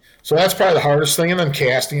 So that's probably the hardest thing. And then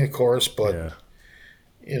casting, of course, but,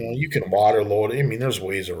 you can water load. I mean, there's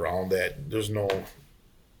ways around that. There's no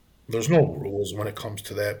rules when it comes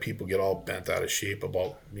to that. People get all bent out of shape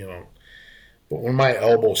about, but when my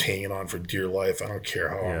elbow's hanging on for dear life, I don't care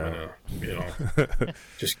how I'm going to,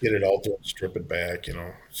 just get it out there and strip it back,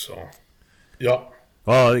 so, yeah.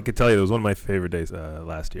 Well, I could tell you it was one of my favorite days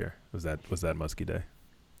last year. Was that muskie day?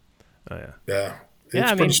 Oh yeah. Yeah.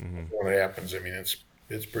 It's pretty cool when it happens. I mean, it's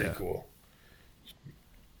pretty cool.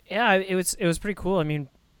 Yeah, it was pretty cool. I mean,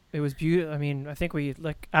 it was beautiful. I mean, I think we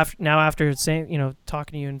after saying,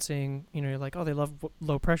 talking to you and saying, you're like, oh, they love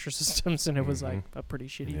low pressure systems, and it was like a pretty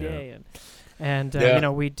shitty day, and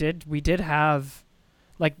we did have,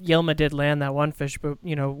 like, Yilma did land that one fish, but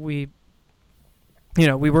we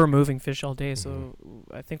were moving fish all day, so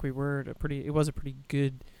I think it was a pretty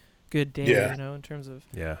good day, in terms of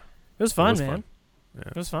it was fun, man. Yeah.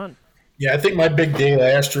 It was fun. Yeah, I think my big day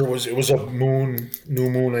last year was a new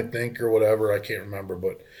moon, I think, or whatever. I can't remember,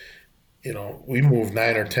 but we moved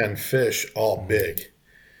 9 or 10 fish, all big,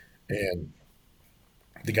 and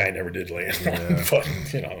the guy never did land one. But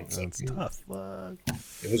it's tough.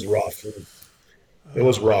 It was rough. It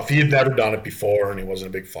was rough. He had never done it before, and he wasn't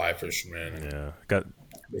a big fly fisherman.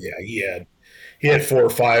 He had 4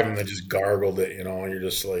 or 5, and then just gargled it. And you're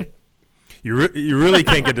just like, you really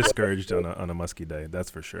can't get discouraged on a muskie day.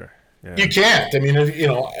 That's for sure. Yeah. You can't. I mean,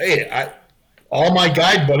 all my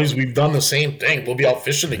guide buddies, we've done the same thing. We'll be out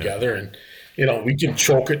fishing together, and we can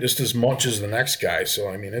choke it just as much as the next guy. So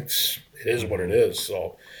I mean, it is what it is.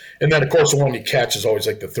 So, and then of course the one you catch is always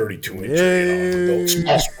like the 32 inch. The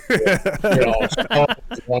small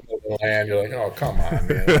one that will land. You're like, oh come on,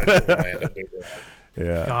 man! I should land a bigger one.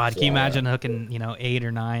 Yeah. God, can you imagine hooking 8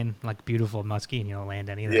 or 9 like beautiful muskie and land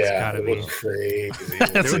any? That's gotta be crazy.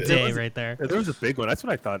 That's a day right there. There was a big one. That's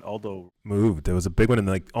what I thought. Aldo moved. There was a big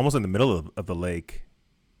one almost in the middle of the lake.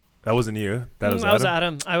 That wasn't you. That was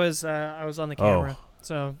Adam. I was on the camera.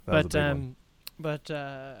 So, but it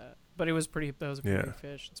was pretty. That was a pretty big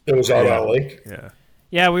fish. It was out on a lake.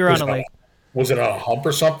 Yeah, we were on a lake. Was it on a hump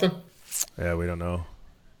or something? Yeah, we don't know.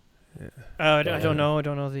 Yeah. I don't know. I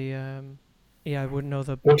don't know the. Yeah, I wouldn't know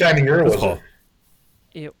the. What time of year was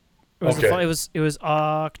it? It was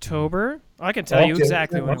October. I can tell you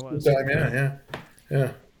exactly when it was.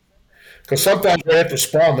 Yeah. Because sometimes right after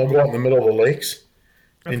spawn, they'll go out in the middle of the lakes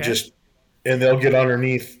and they'll get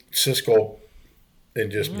underneath Cisco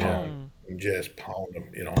and just pound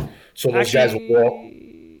them. So those guys will go out.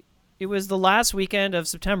 It was the last weekend of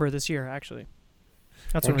September this year, actually.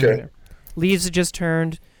 That's when we were there. Leaves had just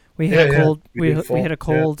turned. We hit a cold. We hit a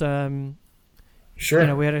cold.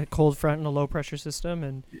 Sure. We had a cold front and a low pressure system,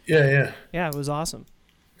 and yeah, it was awesome.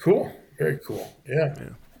 Cool, very cool. Yeah,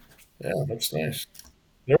 that's nice.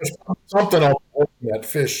 There was something out that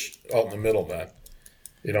fish out in the middle that,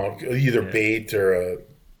 either bait or a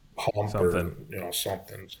hump or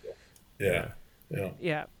something. So, yeah.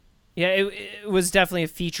 It was definitely a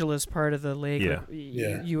featureless part of the lake. Yeah,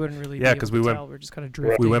 you wouldn't really. Yeah, because we're just kind of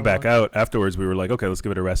drifting. We went back out afterwards. We were like, okay, let's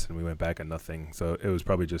give it a rest, and we went back and nothing. So it was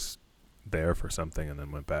probably just there for something, and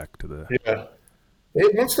then went back to the.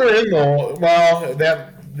 Once they're in though, well,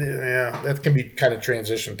 that can be kind of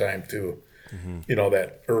transition time too. Mm-hmm.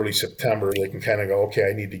 That early September, they can kind of go, okay,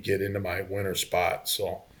 I need to get into my winter spot.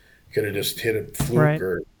 So could have just hit a fluke,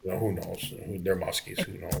 or who knows? They're muskies.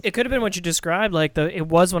 Who knows? It could have been what you described. Like it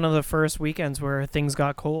was one of the first weekends where things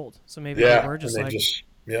got cold, so maybe they were just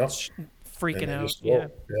freaking out.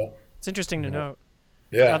 It's interesting to note.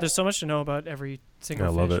 Yeah. God, there's so much to know about every single I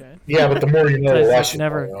love fish. it. Eh? Yeah, but the more you know, the It's like less you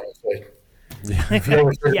never- know. It's like, if you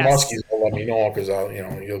ever fish Yes. muskies, I'll let me know because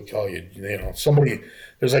he'll tell you. Somebody.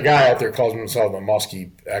 There's a guy out there calls himself a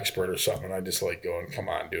muskie expert or something. And I just like going, come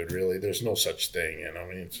on, dude, really? There's no such thing. I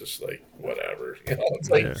mean, it's just like whatever. It's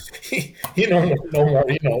like you know more.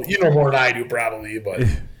 You know more than I do probably, but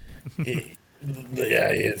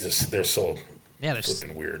it's just they're so Yeah,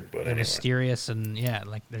 flipping weird. But they're anyway. mysterious, and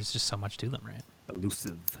like there's just so much to them, right?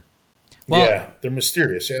 Elusive. Well, Yeah, they're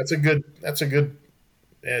mysterious. Yeah, that's a good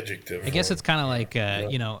adjective. I guess it's kind of like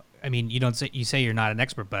I mean, you say you're not an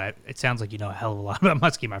expert, but it sounds like you know a hell of a lot about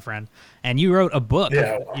muskie, my friend. And you wrote a book.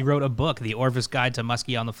 Yeah. You wrote a book, The Orvis Guide to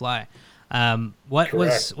Muskie on the Fly. What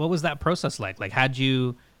was that process like? Like, how'd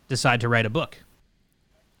you decide to write a book?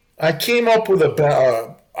 I came up with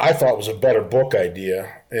I thought was a better book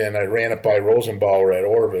idea, and I ran it by Rosenbauer at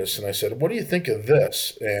Orvis, and I said, "What do you think of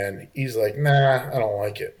this?" And he's like, "Nah, I don't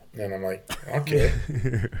like it." And I'm like, "Okay,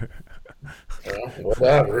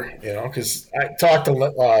 whatever," because I talked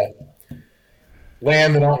to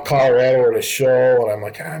Landon out in Colorado at a show, and I'm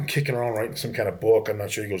like, I'm kicking around writing some kind of book. I'm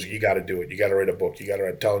not sure. He goes, "You got to do it. You got to write a book.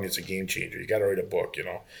 I'm telling you, it's a game changer. You got to write a book." I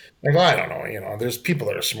go, I don't know. There's people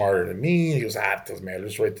that are smarter than me. He goes, it doesn't matter.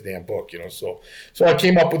 Just write the damn book. So I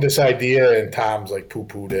came up with this idea, and Tom's like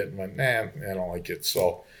poo-pooed it and went, "Nah, I don't like it."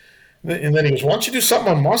 So, and then he goes, "Why don't you do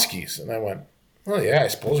something on muskies?" And I went, "Well, yeah, I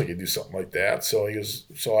suppose I could do something like that." So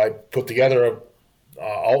I put together a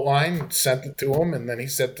outline, sent it to him, and then he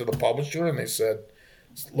sent it to the publisher, and they said,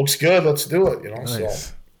 "Looks good, let's do it." Nice. So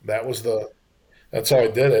that's how I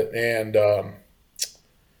did it, and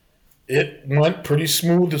it went pretty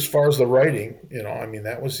smooth as far as the writing. I mean,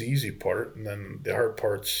 that was the easy part, and then the hard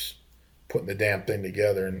part's putting the damn thing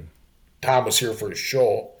together. And Tom was here for his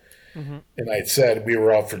show, and I said we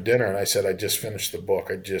were out for dinner, and I said I just finished the book,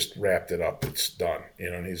 I just wrapped it up, it's done.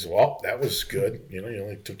 And he's, "Well, that was good. It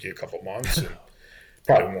only took you a couple months, and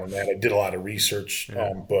probably more than that. I did a lot of research,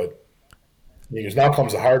 but." He goes, "Now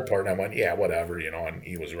comes the hard part," and I went, "Yeah, whatever," and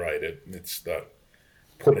he was right. It's the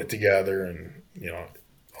putting it together, and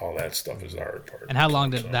all that stuff is the hard part. And how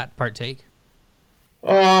long did that part take?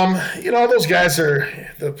 Those guys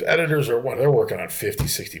the editors they're working on 50,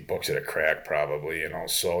 60 books at a crack probably,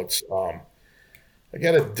 so it's I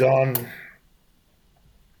got it done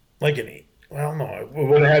like it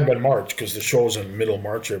would have been March because the show's in the middle of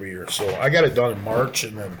March every year. So I got it done in March,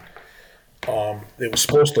 and then it was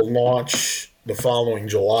supposed to launch the following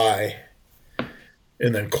July,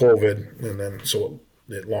 and then COVID, and then so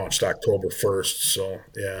it launched October 1st. So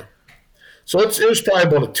yeah, so it was probably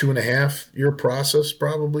about a 2.5-year process,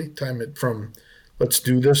 probably time it from let's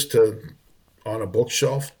do this to on a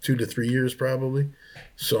bookshelf, 2 to 3 years probably.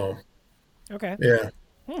 So Okay. yeah,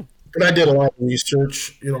 but I did a lot of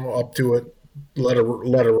research, up to it. Read a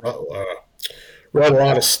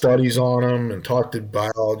lot of studies on them and talked to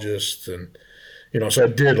biologists, and so I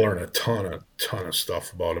did learn a ton of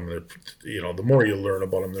stuff about them. The more you learn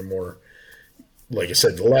about them, the more, like I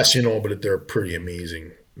said, the less you know, but they're pretty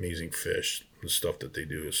amazing fish, the stuff that they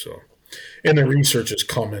do. So, and the research is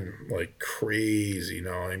coming like crazy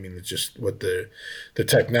now. I mean, it's just with the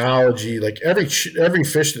technology, like every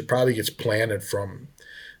fish that probably gets planted from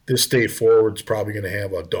this day forward is probably going to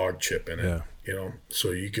have a dog chip in it. Yeah.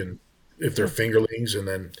 So you can, if they're fingerlings, and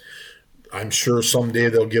then I'm sure someday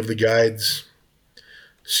they'll give the guides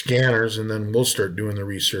scanners, and then we'll start doing the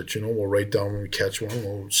research. We'll write down when we catch one,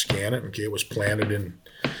 we'll scan it. Okay, it was planted in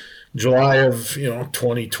July of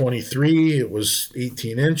 2023. It was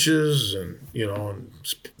 18 inches, and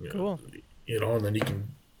Cool. And then you can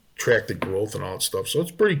track the growth and all that stuff. So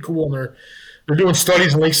it's pretty cool. And they're doing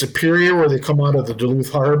studies in Lake Superior where they come out of the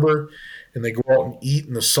Duluth Harbor and they go out and eat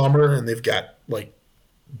in the summer, and they've got like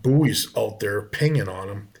buoys out there pinging on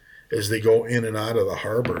them as they go in and out of the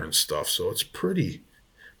harbor and stuff. So it's pretty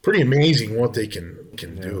amazing what they can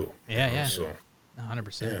do. Yeah. So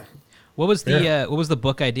 100%. yeah. What was the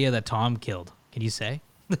book idea that Tom killed? Can you say?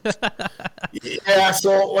 Yeah.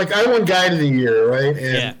 So like I won Guide of the Year, right? And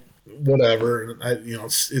Yeah. whatever. And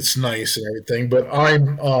it's nice and everything, but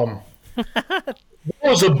I'm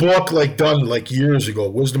there was a book like done like years ago,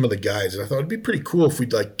 Wisdom of the Guides, and I thought it'd be pretty cool if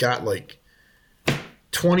we'd like got like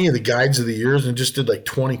 20 of the guides of the years and just did like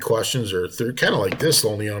 20 questions or kind of like this,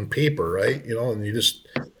 only on paper, right? And you just,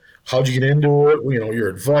 how'd you get into it? Your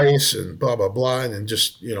advice and blah, blah, blah. And then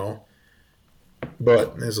just,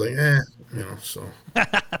 but it's like, so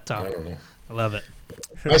Tom, I don't know. I love it.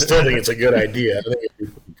 I still think it's a good idea. I think it'd be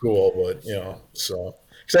pretty cool, but, so,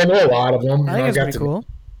 because I know a lot of them. I think it's pretty cool.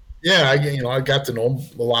 Yeah, I got to know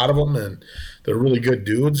a lot of them, and they're really good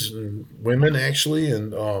dudes and women, actually.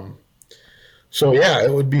 And So yeah,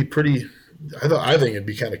 it would be pretty. I think it'd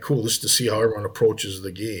be kind of cool just to see how everyone approaches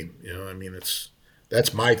the game. I mean,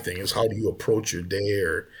 that's my thing is how do you approach your day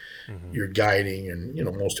or your guiding, and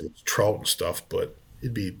most of it's trout and stuff, but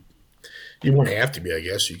it'd be you wouldn't have to be. I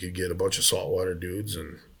guess you could get a bunch of saltwater dudes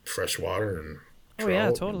and freshwater and Oh trout yeah,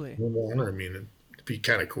 and totally. water. I mean, it'd be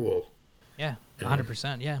kind of cool. Yeah,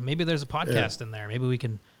 100%. Yeah, maybe there's a podcast in there. Maybe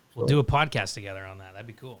we'll do a podcast together on that. That'd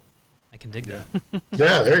be cool. I can dig that.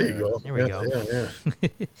 Yeah, there you go. There we go. Yeah.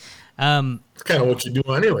 It's kind of what you do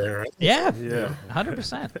anyway, right? Yeah, Yeah.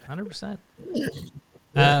 100%, 100%.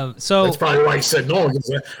 Yeah. So That's probably why he said no.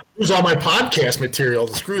 Because lose all my podcast material.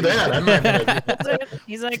 Screw that. I'm not gonna do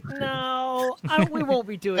He's like, no, we won't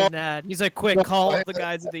be doing that. He's like, quick, call up the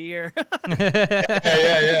guys of the year.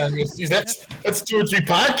 Yeah. That's 2 or 3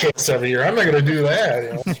 podcasts every year. I'm not going to do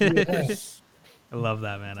that. Screw that. I love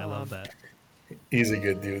that, man. I love that. He's a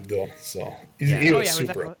good dude, though. So he Oh was yeah,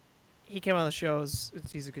 super. he came on the show.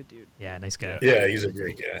 He's a good dude. Yeah, nice guy. Yeah, he's a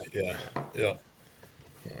great guy. Yeah.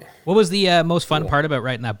 What was the most fun part about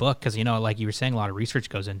writing that book? Because like you were saying, a lot of research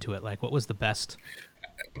goes into it. Like, what was the best?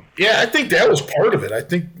 Yeah, I think that was part of it. I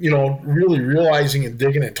think really realizing and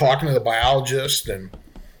digging and talking to the biologist, and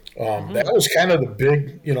that was kind of the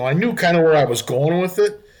big. I knew kind of where I was going with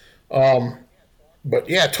it, but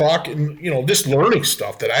yeah, talking. Just learning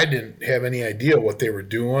stuff that I didn't have any idea what they were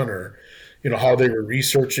doing, or how they were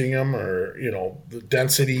researching them, or the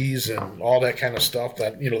densities and all that kind of stuff.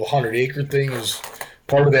 That the 100-acre thing is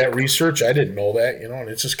part of that research. I didn't know that, and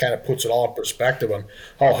it just kind of puts it all in perspective on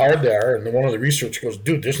how hard they are. And then one of the researchers goes,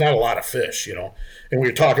 dude, there's not a lot of fish, and we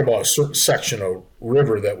were talking about a certain section of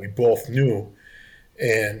river that we both knew.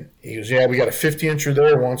 And he goes, yeah, we got a 50-incher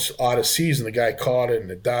there once out of season. The guy caught it and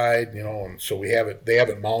it died, and so they have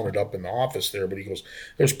it mounted up in the office there. But he goes,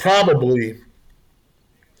 there's probably,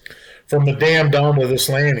 from the dam down to this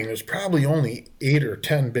landing, there's probably only 8 or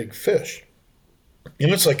 10 big fish.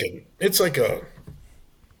 And it's like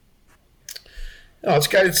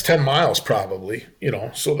it's 10 miles probably,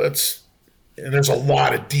 so and there's a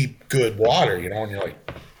lot of deep, good water, and you're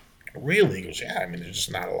like, really? He goes, yeah, I mean, there's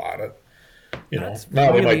just not a lot of,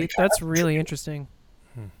 That's really interesting.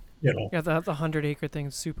 Yeah, the 100-acre thing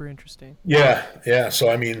is super interesting. Yeah. So,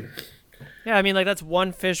 I mean. Yeah, I mean, like that's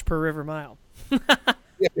 1 fish per river mile.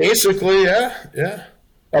 Yeah, basically, yeah.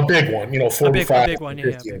 A big one, 45, a big one,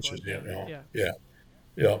 50 yeah, inches, big one.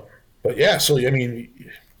 Yeah. But yeah, so, I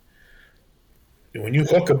mean, when you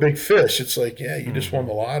hook a big fish, it's like, yeah, you just won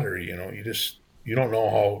the lottery, you don't know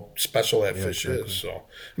how special that fish is. So,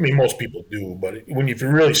 I mean, most people do, but when you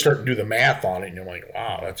really start to do the math on it, and you're like,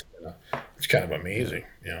 wow, it's kind of amazing,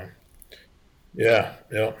 Yeah.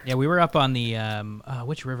 Yeah, we were up on the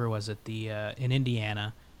which river was it? The in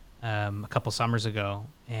Indiana, a couple summers ago,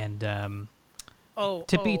 and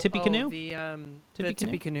Tippy Canoe? The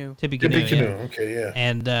Tippy Canoe. Tippy Canoe. Yeah. Okay, yeah.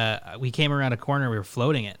 And we came around a corner. We were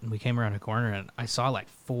floating it, and we came around a corner, and I saw like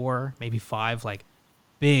 4, maybe 5, like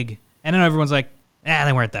big. And then everyone's like,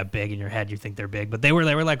 they weren't that big in your head. You think they're big, but they were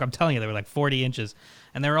like, I'm telling you, they were like 40 inches,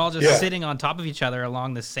 and they were all just sitting on top of each other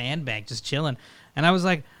along the sandbank, just chilling. And I was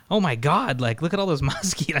like, oh my God, like look at all those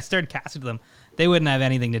muskie. And I started casting to them. They wouldn't have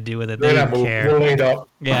anything to do with it. They didn't care. They're laid up.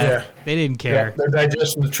 Yeah, they didn't care. Yeah, they're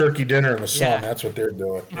digesting the turkey dinner in the sun. Yeah. That's what they're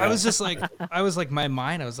doing. I was just like, my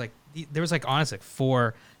mind, I was like, there was like honestly like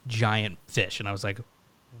 4 giant fish, and I was like,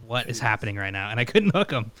 what is happening right now? And I couldn't hook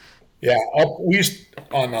them. Yeah,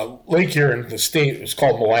 on a lake here in the state, it's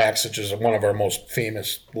called Mille Lacs, which is one of our most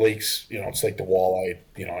famous lakes. It's like the walleye.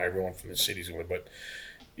 Everyone from the city's going, but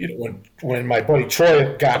when my buddy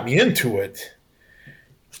Troy got me into it,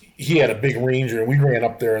 he had a big ranger, and we ran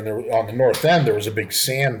up there, and on the north end there was a big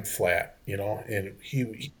sand flat, and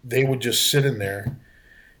they would just sit in there,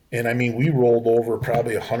 and I mean we rolled over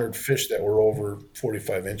probably 100 fish that were over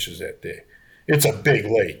 45 inches that day. It's a big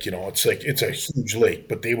lake, it's a huge lake,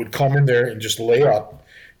 but they would come in there and just lay up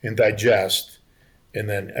and digest. And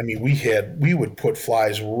then, I mean, we would put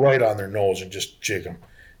flies right on their nose and just jig them,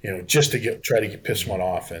 just to try to piss one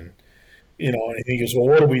off. And, and he goes, well,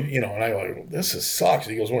 what do we, and I go, well, this sucks.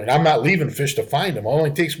 He goes, well, I'm not leaving fish to find them. It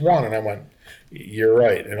only takes one. And I went, you're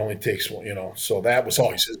right. It only takes one, so that was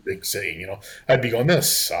always his big saying, I'd be going,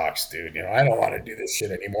 this sucks, dude. I don't want to do this shit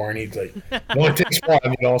anymore. And he'd like, it only takes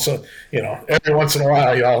one, so, every once in a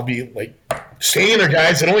while, I'll be like, stay in there,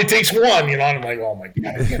 guys. It only takes one, and I'm like, oh my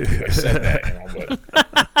God, I can't believe I said that, but.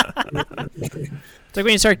 It's like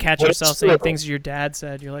when you start catching yourself saying things your dad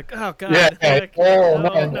said, you're like, oh God. Yeah. Like,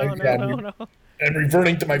 No. I'm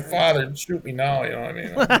reverting to my father. Shoot me now, what I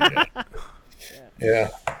mean?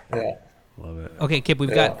 Yeah. Love it. Okay, Kip, we've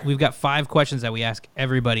got 5 questions that we ask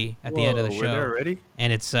everybody at the end of the show. We're there already?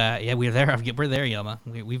 And it's we're there. We're there, Yoma.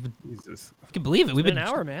 We've been. Jesus. I can believe it. We've been an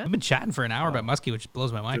hour, man. We've been chatting for an hour about muskie, which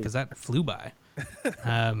blows my mind because that flew by.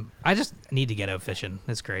 I just need to get out fishing.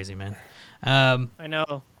 It's crazy, man. I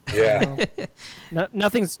know. Yeah.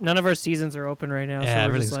 None of our seasons are open right now. Yeah, so we're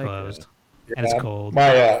everything's just like, closed, and it's cold.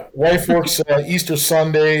 My wife works Easter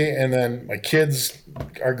Sunday, and then my kids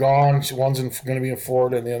are gone. One's going to be in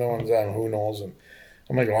Florida, and the other one's on who knows. And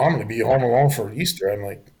I'm like, well, I'm going to be home alone for Easter. I'm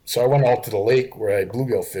like, so I went out to the lake where I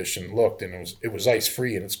bluegill fish and looked, and it was ice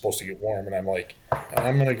free, and it's supposed to get warm. And I'm like,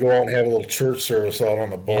 I'm going to go out and have a little church service out on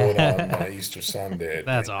the boat on Easter Sunday.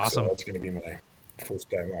 That's awesome. So that's going to be my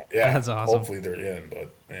first time out. Yeah, That's awesome. Hopefully they're in,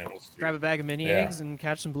 but man, we'll see. grab a bag of mini eggs and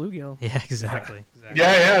catch some bluegill. Yeah, exactly.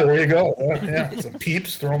 Yeah, there you go. Yeah, some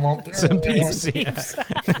peeps, throw them out there. Some peeps.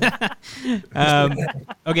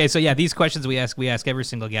 Okay, so yeah, these questions we ask every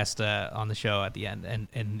single guest on the show at the end,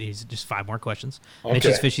 and these are just 5 more questions. Okay.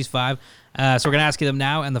 Mitch's Fishies 5. So we're gonna ask you them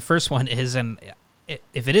now, and the first one is, and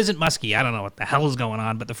if it isn't muskie, I don't know what the hell is going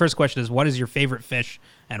on. But the first question is, what is your favorite fish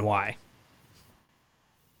and why?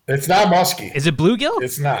 It's not musky. Is it bluegill?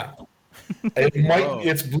 It's not. It might.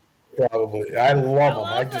 It's blue, probably. I love them.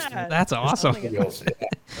 I just. That's awesome. Bluegills, yeah.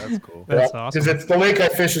 That's cool. That's Because awesome. it's the lake I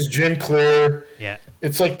fish is gin clear. Yeah.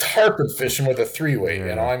 It's like tarpon fishing with a 3-way.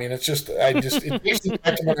 You know, I mean, it's just. It takes me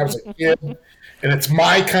back to when I was a kid, and it's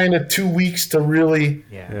my kind of 2 weeks to really.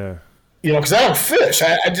 Yeah. You know, because I don't fish.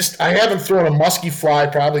 I haven't thrown a musky fly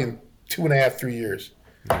probably in 2.5, 3 years.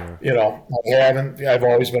 Yeah. You know, I haven't. I've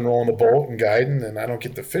always been rolling the boat and guiding, and I don't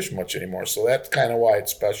get to fish much anymore. So that's kind of why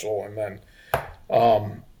it's special. And then,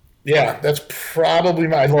 yeah, that's probably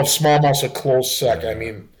I love smallmouth, a close sec. I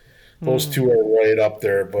mean, those two are right up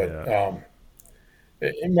there. But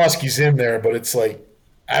muskie's in there, but it's like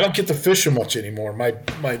I don't get to fish them much anymore. My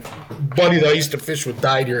buddy that I used to fish with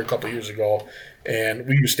died here a couple of years ago, and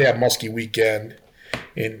we used to have muskie weekend,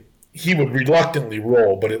 and he would reluctantly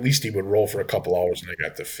roll, but at least he would roll for a couple hours, and I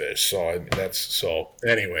got to fish. So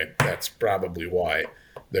anyway, that's probably why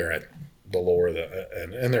they're at the lower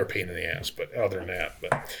and they're a pain in the ass. But other than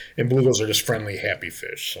that, and bluegills are just friendly, happy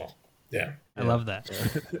fish. So yeah, I love that.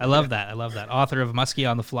 I love that. Author of Muskie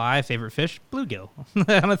on the Fly, favorite fish, bluegill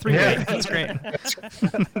on a 3-way. Yeah. That's great.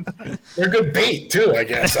 they're good bait too, I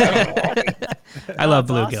guess. I don't know. I love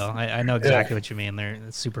That's bluegill. I know exactly what you mean.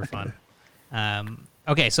 It's super fun.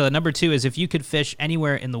 Okay, so number 2 is if you could fish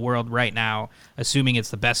anywhere in the world right now, assuming it's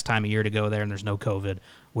the best time of year to go there and there's no COVID,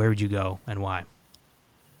 where would you go and why?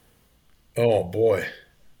 Oh boy,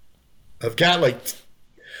 I'm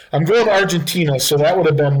going to Argentina, so that would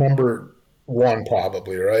have been number 1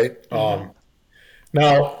 probably, right?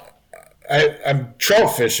 Now I'm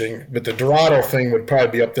trout fishing, but the Dorado thing would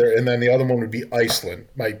probably be up there, and then the other one would be Iceland.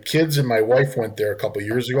 My kids and my wife went there a couple of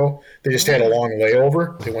years ago. They just had a long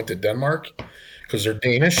layover. They went to Denmark because they're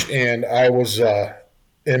Danish, and I was,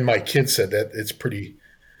 and my kids said that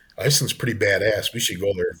Iceland's pretty badass. We should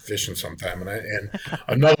go there fishing sometime. And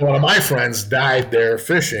another one of my friends died there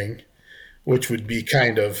fishing, which would be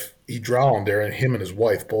he drowned there, and him and his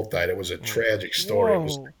wife both died. It was a tragic story.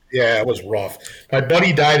 It was rough. My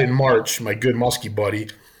buddy died in March, my good muskie buddy,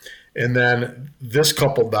 and then this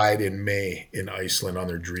couple died in May in Iceland on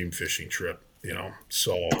their dream fishing trip. You know,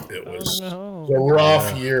 so it was a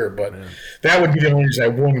rough year, but that would be the only reason I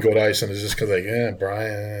wouldn't go to Iceland is just because,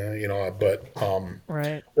 Brian, you know, but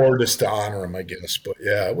right, or just to honor him, I guess. But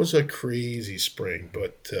yeah, it was a crazy spring,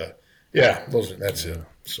 but that's it.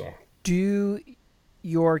 So, do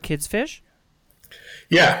your kids fish?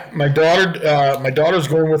 Yeah, my daughter's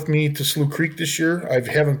going with me to Slough Creek this year. I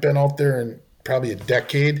haven't been out there in probably a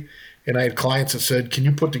decade, and I had clients that said, "Can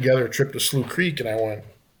you put together a trip to Slough Creek?" And I went,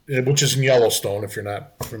 which is in Yellowstone, if you're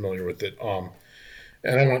not familiar with it.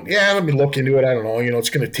 And I went, yeah, let me look into it. I don't know. You know, it's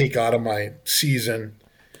going to take out of my season,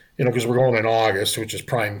 you know, because we're going in August, which is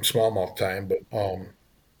prime smallmouth time. But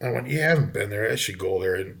I went, yeah, I haven't been there. I should go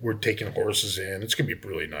there. And we're taking horses in. It's going to be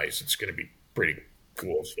really nice. It's going to be pretty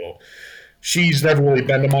cool. So she's never really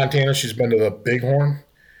been to Montana. She's been to the Bighorn,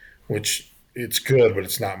 which it's good, but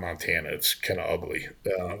it's not Montana. It's kind of ugly.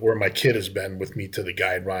 Where my kid has been with me to the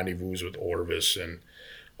guide rendezvous with Orvis and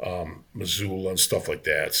Missoula and stuff like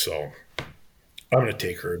that. So I'm going to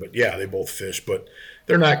take her. But yeah, they both fish, but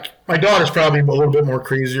they're not. My daughter's probably a little bit more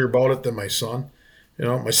crazier about it than my son. You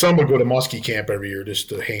know, my son would go to muskie camp every year just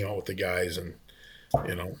to hang out with the guys and,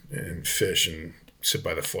 you know, and fish and sit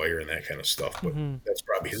by the fire and that kind of stuff. But that's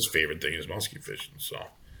probably his favorite thing is muskie fishing. So,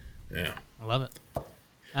 yeah. I love it.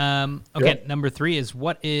 Okay, number 3 is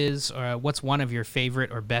what's one of your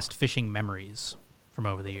favorite or best fishing memories from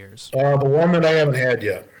over the years? The one that I haven't had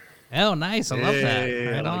yet. Oh, nice. I love that. Hey,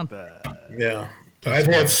 Right I on. like that. Yeah. I've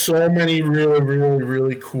had so many really, really,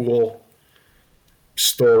 really cool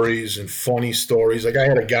stories and funny stories. Like I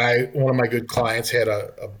had a guy, one of my good clients had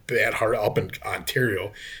a bad heart up in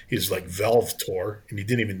Ontario. He's like valve tore and he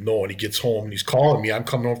didn't even know. And he gets home and he's calling me. I'm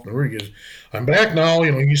coming home from the rig. He goes, I'm back now.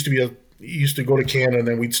 You know, he used to go to Canada and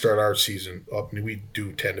then we'd start our season up and we'd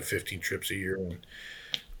do 10 to 15 trips a year.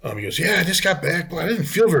 And he goes, yeah, I just got back, but I didn't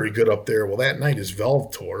feel very good up there. Well, that night his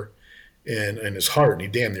valve tore and his heart and he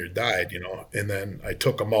damn near died, you know. And then I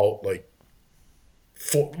took him out like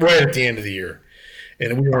right at the end of the year.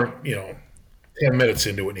 And we weren't, 10 minutes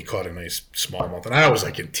into it, and he caught a nice smallmouth. And I was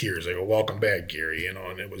like in tears. I go, welcome back, Gary, and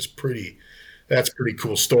it was that's a pretty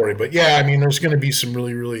cool story. But yeah, I mean, there's going to be some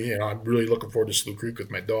really, really, I'm really looking forward to Slough Creek with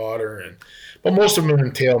my daughter. But most of them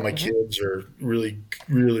entail my kids are really,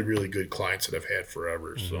 really, really good clients that I've had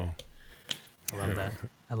forever. So I love that.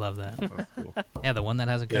 I love that. Cool. Yeah, the one that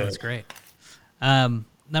hasn't come Yeah. is great.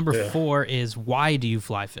 Number 4 is, why do you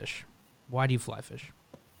fly fish? Why do you fly fish?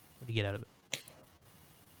 What do you get out of it?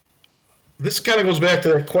 this kind of goes back to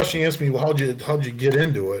that question you asked me, well, how'd you get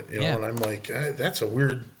into it? Yeah. And I'm like, that's a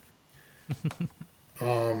weird.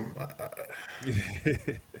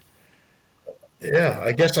 Yeah,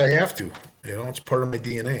 I guess I have to. It's part of my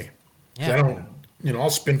DNA. 'Cause Yeah. I don't. I'll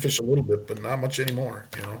spin fish a little bit, but not much anymore.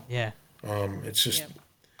 Yeah. It's just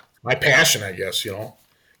my passion, I guess.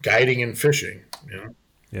 Guiding and fishing.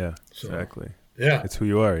 Yeah, So- exactly. Yeah. It's who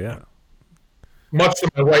you are. Yeah. Much to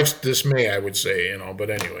my wife's dismay, I would say. But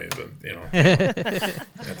anyway,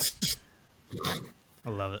 that's. I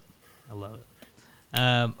love it. I love it.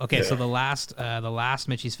 Okay, so Yeah. the last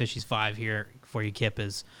Mitchie's Fishies 5 here for you, Kip,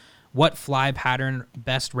 is what fly pattern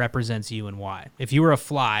best represents you and why? If you were a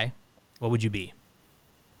fly, what would you be?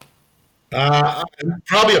 I'm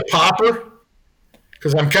probably a popper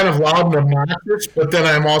because I'm kind of loud and obnoxious, but then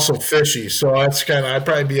I'm also fishy. So I'd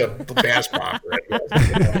probably be a bass popper. I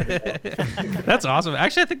guess. That's awesome.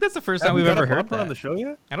 Actually, I think that's the first time Have we've we got ever a heard popper that. on the show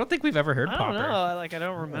yet? I don't think we've ever heard I popper. don't know. I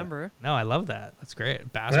don't remember. No, I love that. That's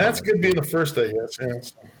great. Bass That's popper. good being the first, I guess.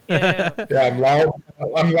 Yeah. Yeah. Yeah, I'm loud.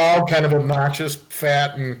 I'm loud, kind of obnoxious,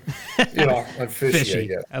 fat, and I'm fishy. Fishy. I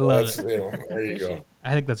guess. I love That's, it. there you go.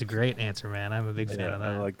 I think that's a great answer, man. I'm a big fan Yeah, of that.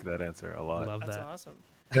 I like that answer a I lot. love That's that. awesome.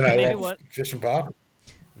 And I Maybe love what- fish and popper.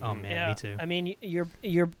 Oh man, Yeah. me too. I mean, you're.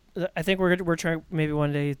 I think we're trying maybe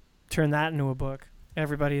one day turn that into a book.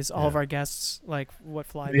 All of our guests, like what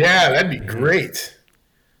fly. Yeah, that'd be great.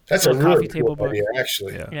 That's a Little really coffee cool table book. idea,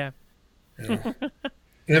 actually. Yeah. Yeah.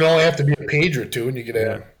 It'd only have to be a page or two, and you could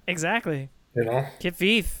have, Exactly. Kip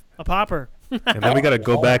Veith, a popper. And then we got to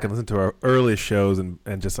go back and listen to our earliest shows and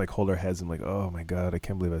just like hold our heads and like, oh my God, I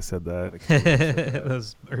can't believe I said that. I can't believe I said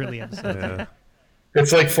Those early episodes. that. Yeah.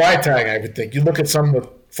 It's like fly tying, I would think. You look at some of the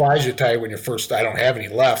flies you tie when you're first. I don't have any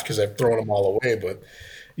left because I've thrown them all away. But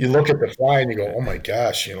you look at the fly and you go, "Oh my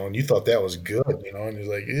gosh," and you thought that was good, and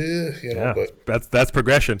you're like, Yeah. but That's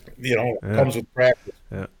progression. it comes with practice.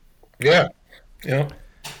 Yeah. Yeah.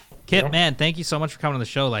 Kip, man, thank you so much for coming on the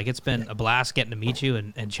show. Like, it's been a blast getting to meet you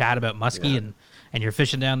and chat about muskie and you're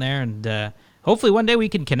fishing down there. And hopefully one day we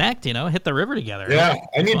can connect, hit the river together. Yeah,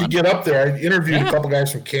 I need to get up there. I interviewed Yeah. a couple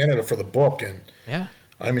guys from Canada for the book, and Yeah.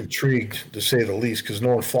 I'm intrigued to say the least because no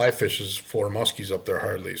one fly fishes for muskies up there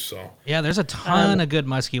hardly. So Yeah, there's a ton of good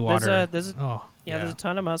muskie water. There's a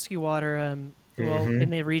ton of musky water. In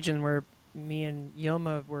the region where me and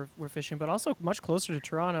Yilma were fishing, but also much closer to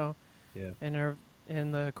Toronto. Yeah. And are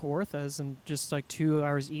in the Kawarthas and just like 2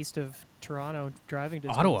 hours east of Toronto driving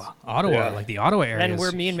distance. Ottawa, Yeah. like the Ottawa area. And is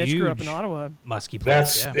where me and Mitch grew up in huge Ottawa. Muskie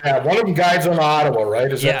place. that's one of them guides on Ottawa, right?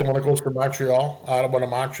 Is Yeah. that the one that goes from Montreal, Ottawa to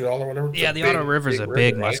Montreal or whatever? It's Yeah, a the big- Ottawa River's a river,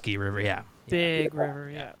 big right? muskie river. Yeah. Big river,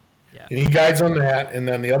 yeah. And he guides on that, and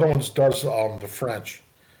then the other ones does the French.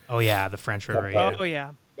 Oh yeah, the French River. Yeah. Oh,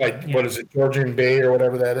 yeah. Like, Yeah. what is it, Georgian Bay or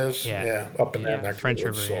whatever that is? Yeah. Up in that Yeah. neck of the French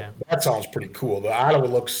woods. River, So yeah. that sounds pretty cool. The Ottawa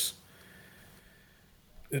looks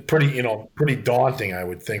pretty daunting, I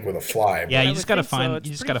would think, with a fly. Yeah, I you would just gotta think so. find It's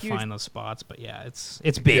you just pretty gotta huge. find those spots. But yeah, it's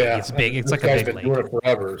big. Yeah, It's big. It's this like a guy's big been lake. doing it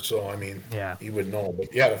forever, so I mean, Yeah. he would know.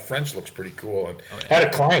 But yeah, the French looks pretty cool. And Oh, yeah. I had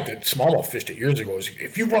a client that smallmouth fished it years ago. He said,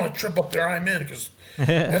 if you run a trip up there, I'm in because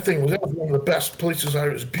that was one of the best places.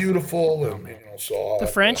 It was beautiful, and so The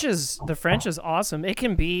French is awesome. It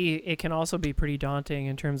can also be pretty daunting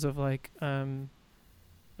in terms of like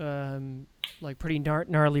pretty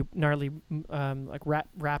gnarly like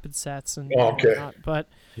rapid sets and Oh, okay. whatnot.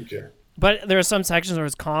 Okay. But there are some sections where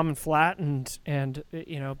it's calm and flat and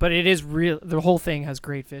but it is real. The whole thing has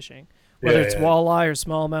great fishing, whether Yeah, it's yeah. walleye or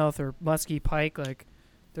smallmouth or muskie pike. Like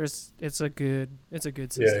it's a good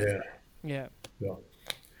system. Yeah. Yeah. Yeah.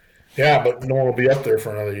 Yeah, but no one will be up there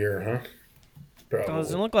for another year, huh? Doesn't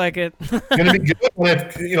Probably. look like it. Gonna be good when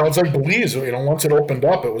it's like Belize. Once it opened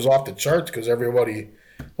up, it was off the charts because everybody,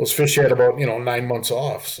 those fish had about 9 months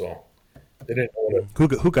off, so they didn't know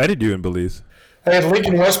what it. Who guided you in Belize? I had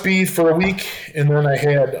Lincoln Westby for a week, and then I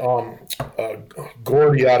had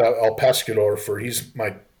Gordy out of El Pescador he's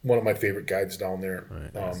one of my favorite guides down there.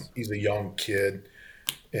 Right, nice. He's a young kid,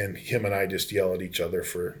 and him and I just yell at each other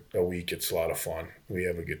for a week. It's a lot of fun. We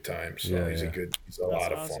have a good time. So Yeah, he's yeah. he's a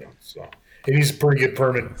lot of awesome. fun. So, and he's a pretty good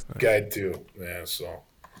permit guide too. Yeah. So,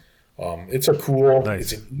 it's a cool.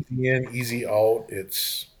 Nice. It's an easy in, easy out.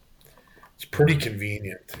 It's pretty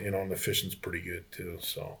convenient. And the fishing's pretty good too.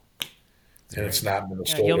 So. And it's not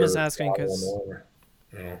Minnesota. Yilma's or asking 'cause- Illinois,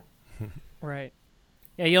 you know. Right.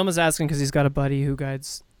 Yeah, Yilma's asking because he's got a buddy who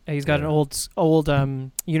guides. He's got an old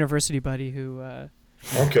university buddy who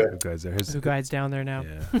Okay. Who guides there? who guides down there now.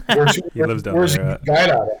 Yeah. Where's He lives down where's there, he guide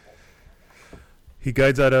out of? He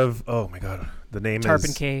guides out of, oh my God, the name Tarpon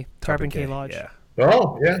is Cay. Tarpon Cay Lodge. Yeah.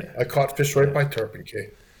 Oh, yeah. I caught fish right by Turpin Cay.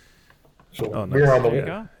 So Oh, we're nice. on the There you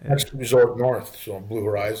go. next resort north, so Blue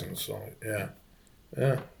Horizon. So yeah.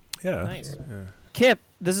 Yeah. Yeah. Nice. Yeah. Kip,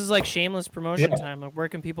 this is like shameless promotion Yeah. time. Like, where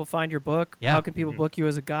can people find your book? Yeah. How can people book you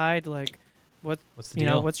as a guide? Like, What's the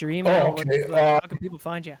deal? what's your email? Oh, okay. How can people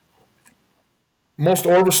find you? Most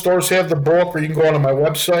Orvis stores have the book, or you can go onto my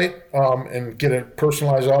website and get a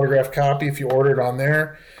personalized autographed copy if you order it on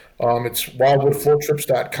there. It's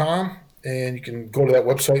wildwoodfloatrips.com, and you can go to that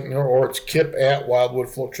website, or it's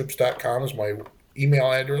kip@wildwoodfloatrips.com is my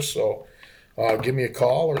email address. So give me a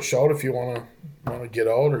call or shout if you want to get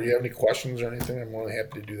out, or you have any questions or anything. I'm more than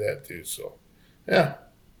happy to do that too. So yeah.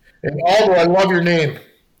 And Aldo, I love your name.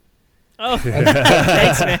 Oh,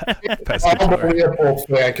 thanks, man. I'm a Leopold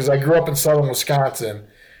fan because I grew up in southern Wisconsin,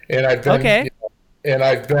 and I've been Okay. and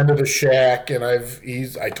I've been to the Shack, and I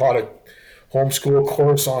taught a homeschool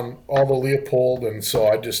course on all the Leopold, and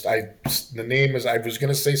so the name is I was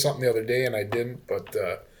going to say something the other day and I didn't, but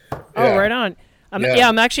Oh, yeah. right on. Yeah.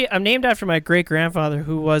 I'm named after my great grandfather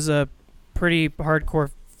who was a pretty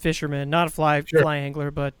hardcore fisherman, not a fly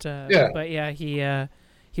angler, but yeah,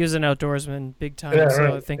 he was an outdoorsman big time. Yeah, so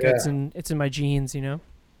right. I think Yeah. it's in my genes, Yeah,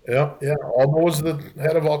 Aldo was the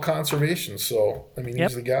head of all conservation, so I mean Yep.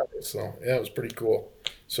 he's the guy. So yeah, it was pretty cool.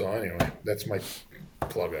 So anyway, that's my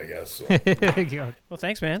plug, I guess. So, Well,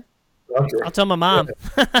 thanks, man. okay. I'll tell my mom.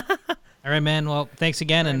 All right, man. Well, thanks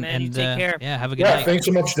again, All right, and man. You and take care. yeah, have a good Yeah, night. thanks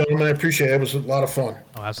so much, gentlemen. I appreciate it. It was a lot of fun.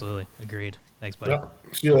 Oh, absolutely, agreed. Thanks, buddy. Yeah.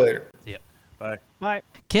 See you later. Yeah. Bye. Bye.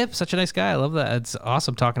 Kip, such a nice guy. I love that. It's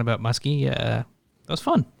awesome talking about Muskie. That was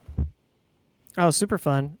fun. Oh, super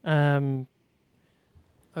fun. I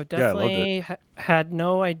loved definitely had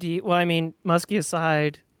no idea. Well, I mean, Muskie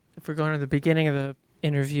aside, if we're going to the beginning of the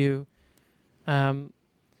interview, I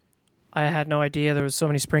had no idea there was so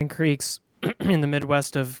many spring creeks in the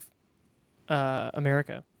Midwest of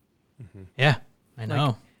America. Yeah, I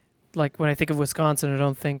know. Like when I think of Wisconsin, I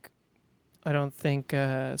don't think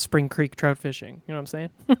spring creek trout fishing. You know what I'm saying?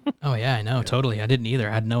 Oh yeah, I know. Totally. I didn't either.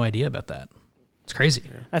 I had no idea about that. It's crazy.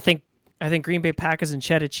 I think Green Bay Packers and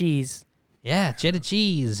cheddar cheese. Yeah, cheddar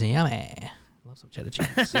cheese. Yummy. Love some cheddar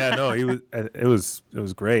cheese. Yeah, no, it was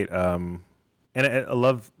great. And I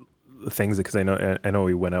love the things because I know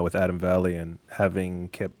we went out with Adam Valley, and having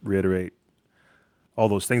Kip reiterate all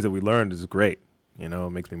those things that we learned is great. It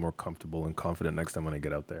makes me more comfortable and confident next time when I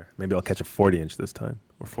get out there. Maybe I'll catch a 40-inch this time,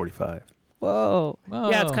 or 45. Whoa.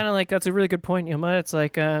 Yeah, it's Whoa. kind of like that's a really good point, Yuma. It's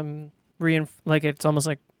like it's almost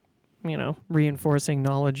like reinforcing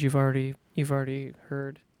knowledge you've already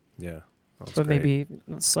heard, Yeah. That's but great. maybe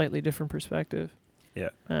a slightly different perspective. Yeah.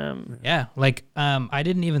 Yeah, like I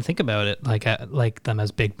didn't even think about it like them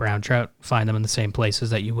as big brown trout. Find them in the same places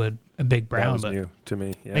that you would a big That brown, was but new to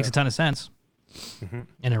me. Yeah. makes a ton of sense.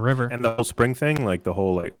 In a river. And the whole spring thing, like the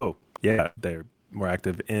whole they're more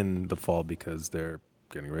active in the fall because they're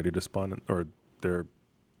getting ready to spawn, or they're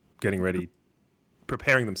getting ready,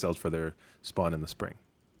 preparing themselves for their spawn in the spring.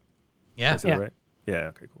 Yeah, Is that right? Yeah.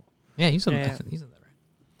 Okay. Cool. yeah, you said Yeah. that right.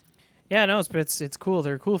 Yeah, no, it's cool.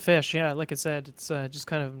 They're cool fish. Yeah, like I said, it's just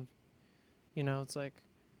kind of, it's like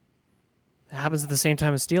it happens at the same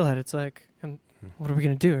time as steelhead. It's like, what are we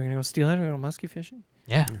gonna do? We're gonna go steelhead. We're gonna go muskie fishing.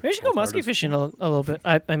 Yeah, We should go That's muskie fishing a little bit.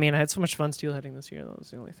 I mean, I had so much fun steelheading this year. That was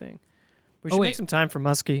the only thing. We should wait. make some time for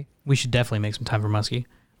muskie. we should definitely make some time for muskie.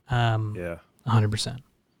 Yeah. 100%.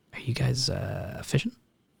 Are you guys fishing?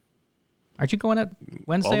 Aren't you going out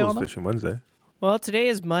Wednesday? All All those fishing Wednesday. Well, today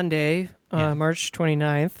is Monday, Yeah. March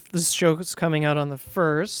 29th. This show is coming out on the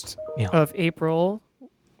 1st Yeah. of April,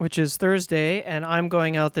 which is Thursday, and I'm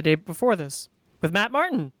going out the day before this with Matt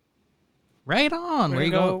Martin. Right on. Where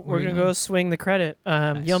you go? We're gonna go swing the credit.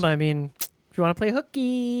 Yelma, I mean, if you want to play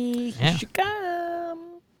hooky, Yeah. you should come.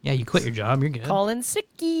 Yeah, you quit your job. You're good. Call in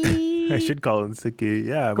Sicky. I should call in Sicky.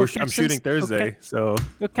 Yeah, Go I'm catch shooting some- go Thursday, so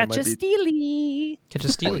Go I catch might a be- steely. Catch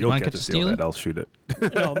a steal. You You'll want to catch catch a a steal. steal? I'll shoot it.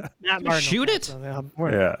 No, Matt Martin. Shoot it?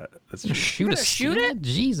 Yeah, that's true. Shoot a gonna shoot steal? it?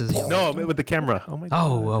 Jesus. you- No, with the camera. Oh my god.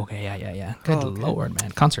 Oh, okay. Yeah. Good Okay. lord, man.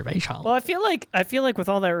 Conservation. Well, I feel like with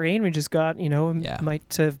all that rain we just got, Yeah.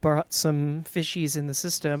 might have brought some fishies in the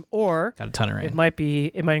system, or Got a ton of rain. it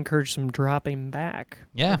might encourage some dropping back.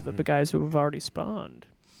 Yeah. of the guys who have already spawned.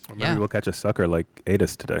 Or maybe Yeah. we'll catch a sucker like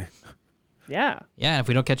Adis today. Yeah. Yeah, and if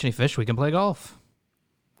we don't catch any fish, we can play golf.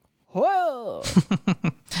 Whoa.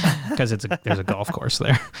 Because there's a golf course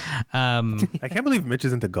there. I can't believe Mitch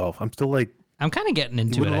is into golf. I'm still like, I'm kind of getting you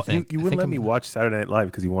into it, wouldn't, I think. you I wouldn't think let I'm- me watch Saturday Night Live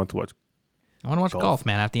because you want to watch. I want to watch golf. golf,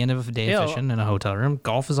 man. At the end of a day Yeah. of fishing in a hotel room,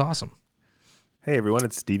 golf is awesome. Hey everyone,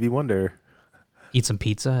 it's Stevie Wonder. Eat some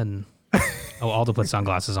pizza and Aldo put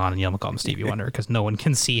sunglasses on and Yelma called him Stevie Wonder because no one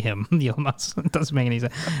can see him. Yelma doesn't make any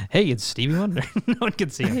sense. Hey, it's Stevie Wonder. No one can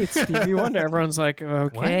see him. Hey, it's Stevie Wonder. Everyone's like,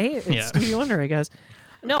 okay, it's Yeah. Stevie Wonder, I guess.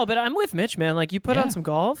 No, but I'm with Mitch, man. Like, you put Yeah. on some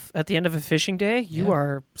golf at the end of a fishing day, you Yeah.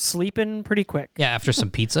 are sleeping pretty quick. Yeah, after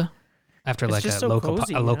some pizza, after It's like just a so local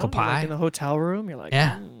cozy, a local You're, like, pie. in the hotel room. You're like,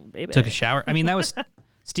 Yeah. baby. Took a shower. I mean, that was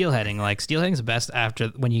steelheading. Like steelheading's the best after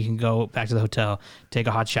when you can go back to the hotel, take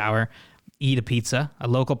a hot shower, eat a pizza, a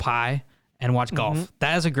local pie, and watch golf.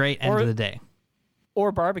 That is a great end Or- of the day.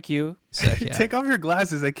 Or barbecue. Sick, yeah. Take off your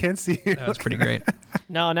glasses. I can't see you. That was pretty great.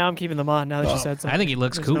 No, now I'm keeping them on. Now that you said something, I think he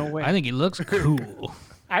looks There's cool. no way. I think he looks cool.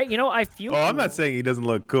 I feel. Oh, I'm cool. not saying he doesn't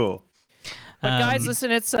look cool. But guys, listen.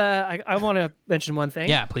 It's I want to mention one thing.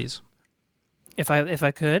 Yeah, please. If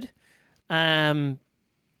I could, trout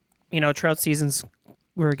seasons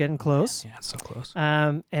we're getting close. Yeah, it's so close.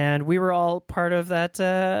 And we were all part of that.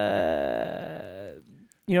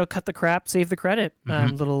 Cut the crap, save the credit.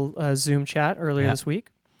 Little Zoom chat earlier Yeah. this week.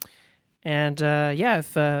 And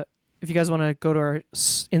if you guys want to go to our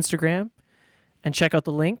Instagram and check out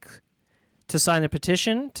the link to sign the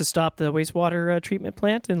petition to stop the wastewater treatment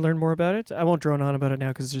plant and learn more about it. I won't drone on about it now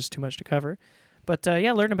because there's just too much to cover. But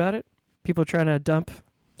learn about it. People trying to dump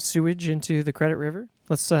sewage into the Credit River.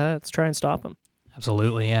 Let's try and stop them.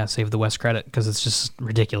 Absolutely, yeah. Save the West credit because it's just a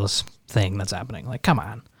ridiculous thing that's happening. Like, come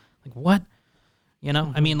on, like what?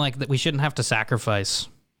 I mean, like that we shouldn't have to sacrifice,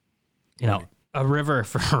 a river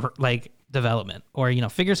for like development or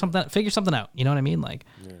figure something out. You know what I mean? Like,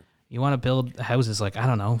 you want to build houses, like I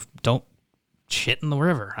don't know, don't shit in the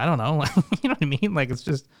river. I don't know, you know what I mean? Like it's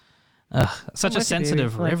just such a Like,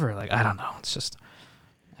 sensitive dude, like- river. Like I don't know, it's just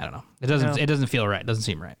I don't know. It doesn't feel right. It doesn't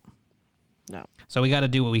seem right. No. So we got to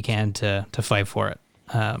do what we can to fight for it,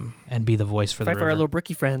 and be the voice for Fight the for our river. little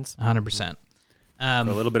bricky friends. 100%. A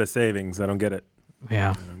little bit of savings. I don't get it.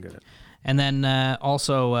 Yeah. I don't get it. And then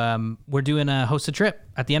also we're doing a hosted trip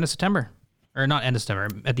at the end of September, or not end of September,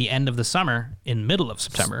 at the end of the summer in middle of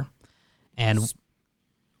September. And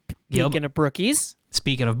Speaking of brookies,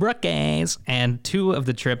 speaking of brookies, and 2 of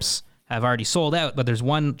the trips have already sold out, but there's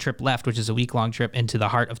one trip left, which is a week-long trip into the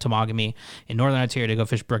heart of Temagami in Northern Ontario to go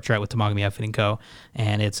fish brook trout with Temagami Outfitting Co.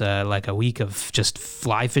 And it's like a week of just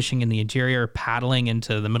fly fishing in the interior, paddling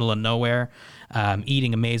into the middle of nowhere,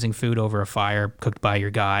 eating amazing food over a fire cooked by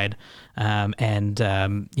your guide, and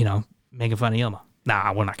making fun of Yilma.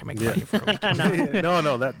 Nah, we're not gonna make fun of you for a week.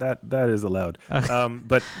 no, that is allowed.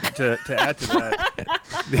 But to add to that,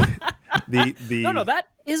 the no, that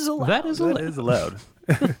is allowed. That is that is allowed.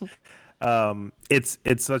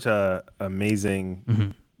 It's such a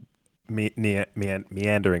amazing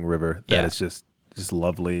meandering river that Yeah. is just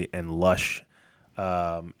lovely and lush,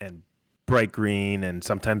 and bright green, and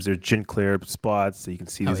sometimes there's gin clear spots so you can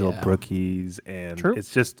see these yeah. little brookies, and True.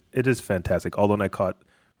 it is fantastic. Although I caught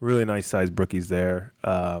really nice sized brookies there.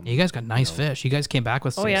 You guys got nice fish. You guys came back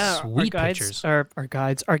with some sweet pictures. our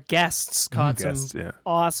guests caught Guests, some yeah.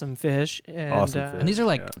 awesome fish, and Awesome fish. And these are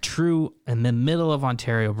like Yeah. true in the middle of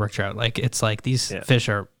Ontario brook trout. Like it's like these Yeah. fish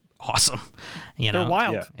are awesome. You know, they're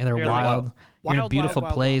wild. Yeah. And they're They're like, wild. You're in a wild, beautiful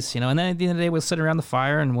wild, place, And then at the end of the day, we'll sit around the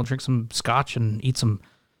fire and we'll drink some scotch and eat some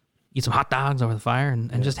hot dogs over the fire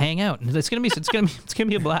and just hang out. And it's gonna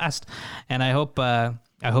be a blast. And I hope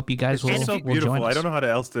you guys will, It's so will beautiful. join us. I don't know how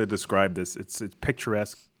else to describe this. It's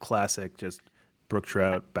picturesque, classic, just brook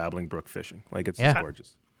trout, babbling brook fishing. Like it's Yeah. just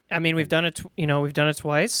gorgeous. I mean, we've done it. We've done it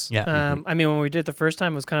twice. Yeah. I mean, when we did it the first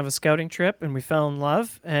time, it was kind of a scouting trip, and we fell in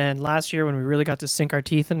love. And last year, when we really got to sink our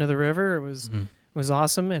teeth into the river, it was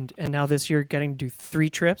awesome. And now this year, getting to do 3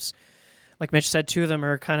 trips. Like Mitch said, 2 of them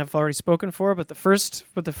are kind of already spoken for, but the first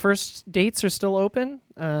dates are still open.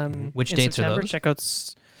 Which in dates are September. those? Check out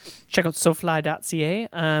check out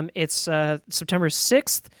SoFly.ca. It's September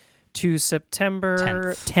 6th to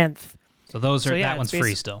September 10th. So those are yeah, that one's it's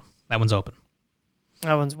free still. That one's open.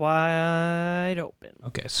 That one's wide open.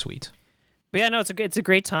 Okay, sweet. But yeah, no, it's a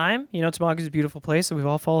great time. You know, Temagami is a beautiful place that we've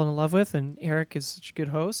all fallen in love with, and Eric is such a good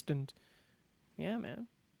host. And yeah, man.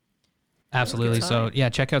 Absolutely. Good So time. yeah,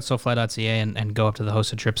 check out SoFly.ca and go up to the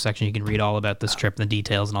hosted trip section. You can read all about this trip and the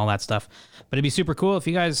details and all that stuff. But it'd be super cool if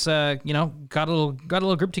you guys, got a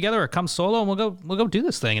little group together or come solo, and we'll go do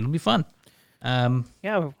this thing, and it'll be fun.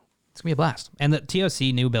 Yeah, It's gonna be a blast. And the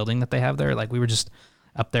TOC new building that they have there, like we were just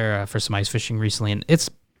up there for some ice fishing recently, and it's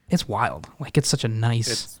wild. Like it's such a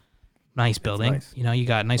nice building. nice. You know, you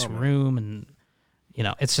got a nice room, and you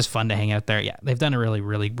know, it's just fun to hang out there. Yeah, they've done a really,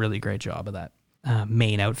 really, really great job of that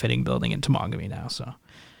main outfitting building in Temagami now. So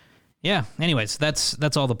yeah. Anyways,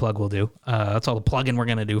 that's all the plug we'll do. That's all the plugging we're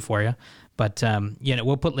gonna do for you. But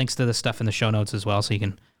we'll put links to this stuff in the show notes as well, so you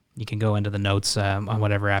can go into the notes on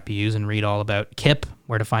whatever app you use and read all about Kip,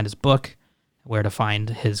 where to find his book, where to find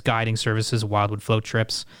his guiding services, Wildwood Float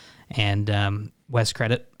Trips, and Wes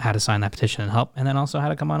Credit, how to sign that petition and help, and then also how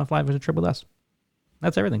to come on a fly visit trip with us.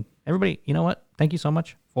 That's everything. Everybody, you know what? Thank you so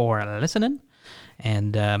much for listening,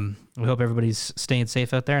 and we hope everybody's staying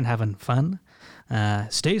safe out there and having fun.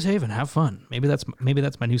 Stay safe and have fun. Maybe that's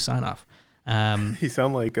my new sign off. You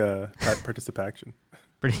sound like participation.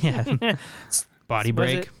 Yeah. Body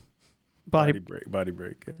break. body Body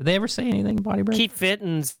break. Did they ever say anything? Body break. keep fit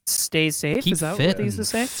and stay safe. Keep Is that fit what they used to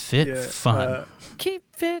say? Fit fun.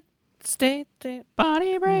 Keep fit, stay fit.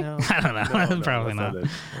 Body break. No. I don't know. Probably that's not. it.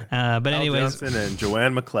 But Al anyways, Johnson and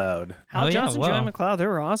Joanne McLeod. Hal yeah, Johnson, whoa. Joanne McLeod, they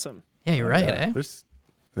were awesome. yeah, you're right. Eh?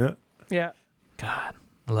 Yeah. Yeah. God,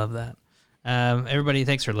 I love that. Everybody,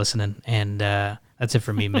 thanks for listening, and that's it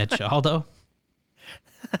for me, Mitch. Aldo.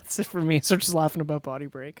 That's it for me. So just laughing about body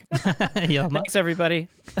break. Yeah, Thanks, everybody.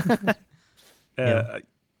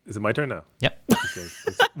 Is it my turn now? Yep. Okay.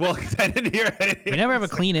 Well, 'cause I didn't hear anything. We never have a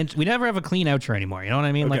clean outro anymore. You know what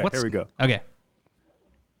I mean? Okay, Like, what's here we go. Okay.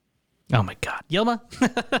 Oh my God, Yilma.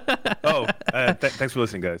 Oh, thanks for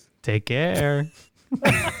listening, guys. Take care.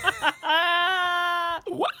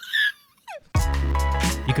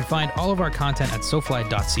 You can find all of our content at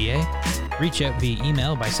SoFly.ca. Reach out via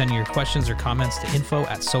email by sending your questions or comments to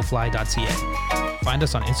info@SoFly.ca. Find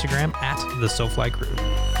us on Instagram @the SoFly Crew.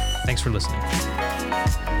 Thanks for listening.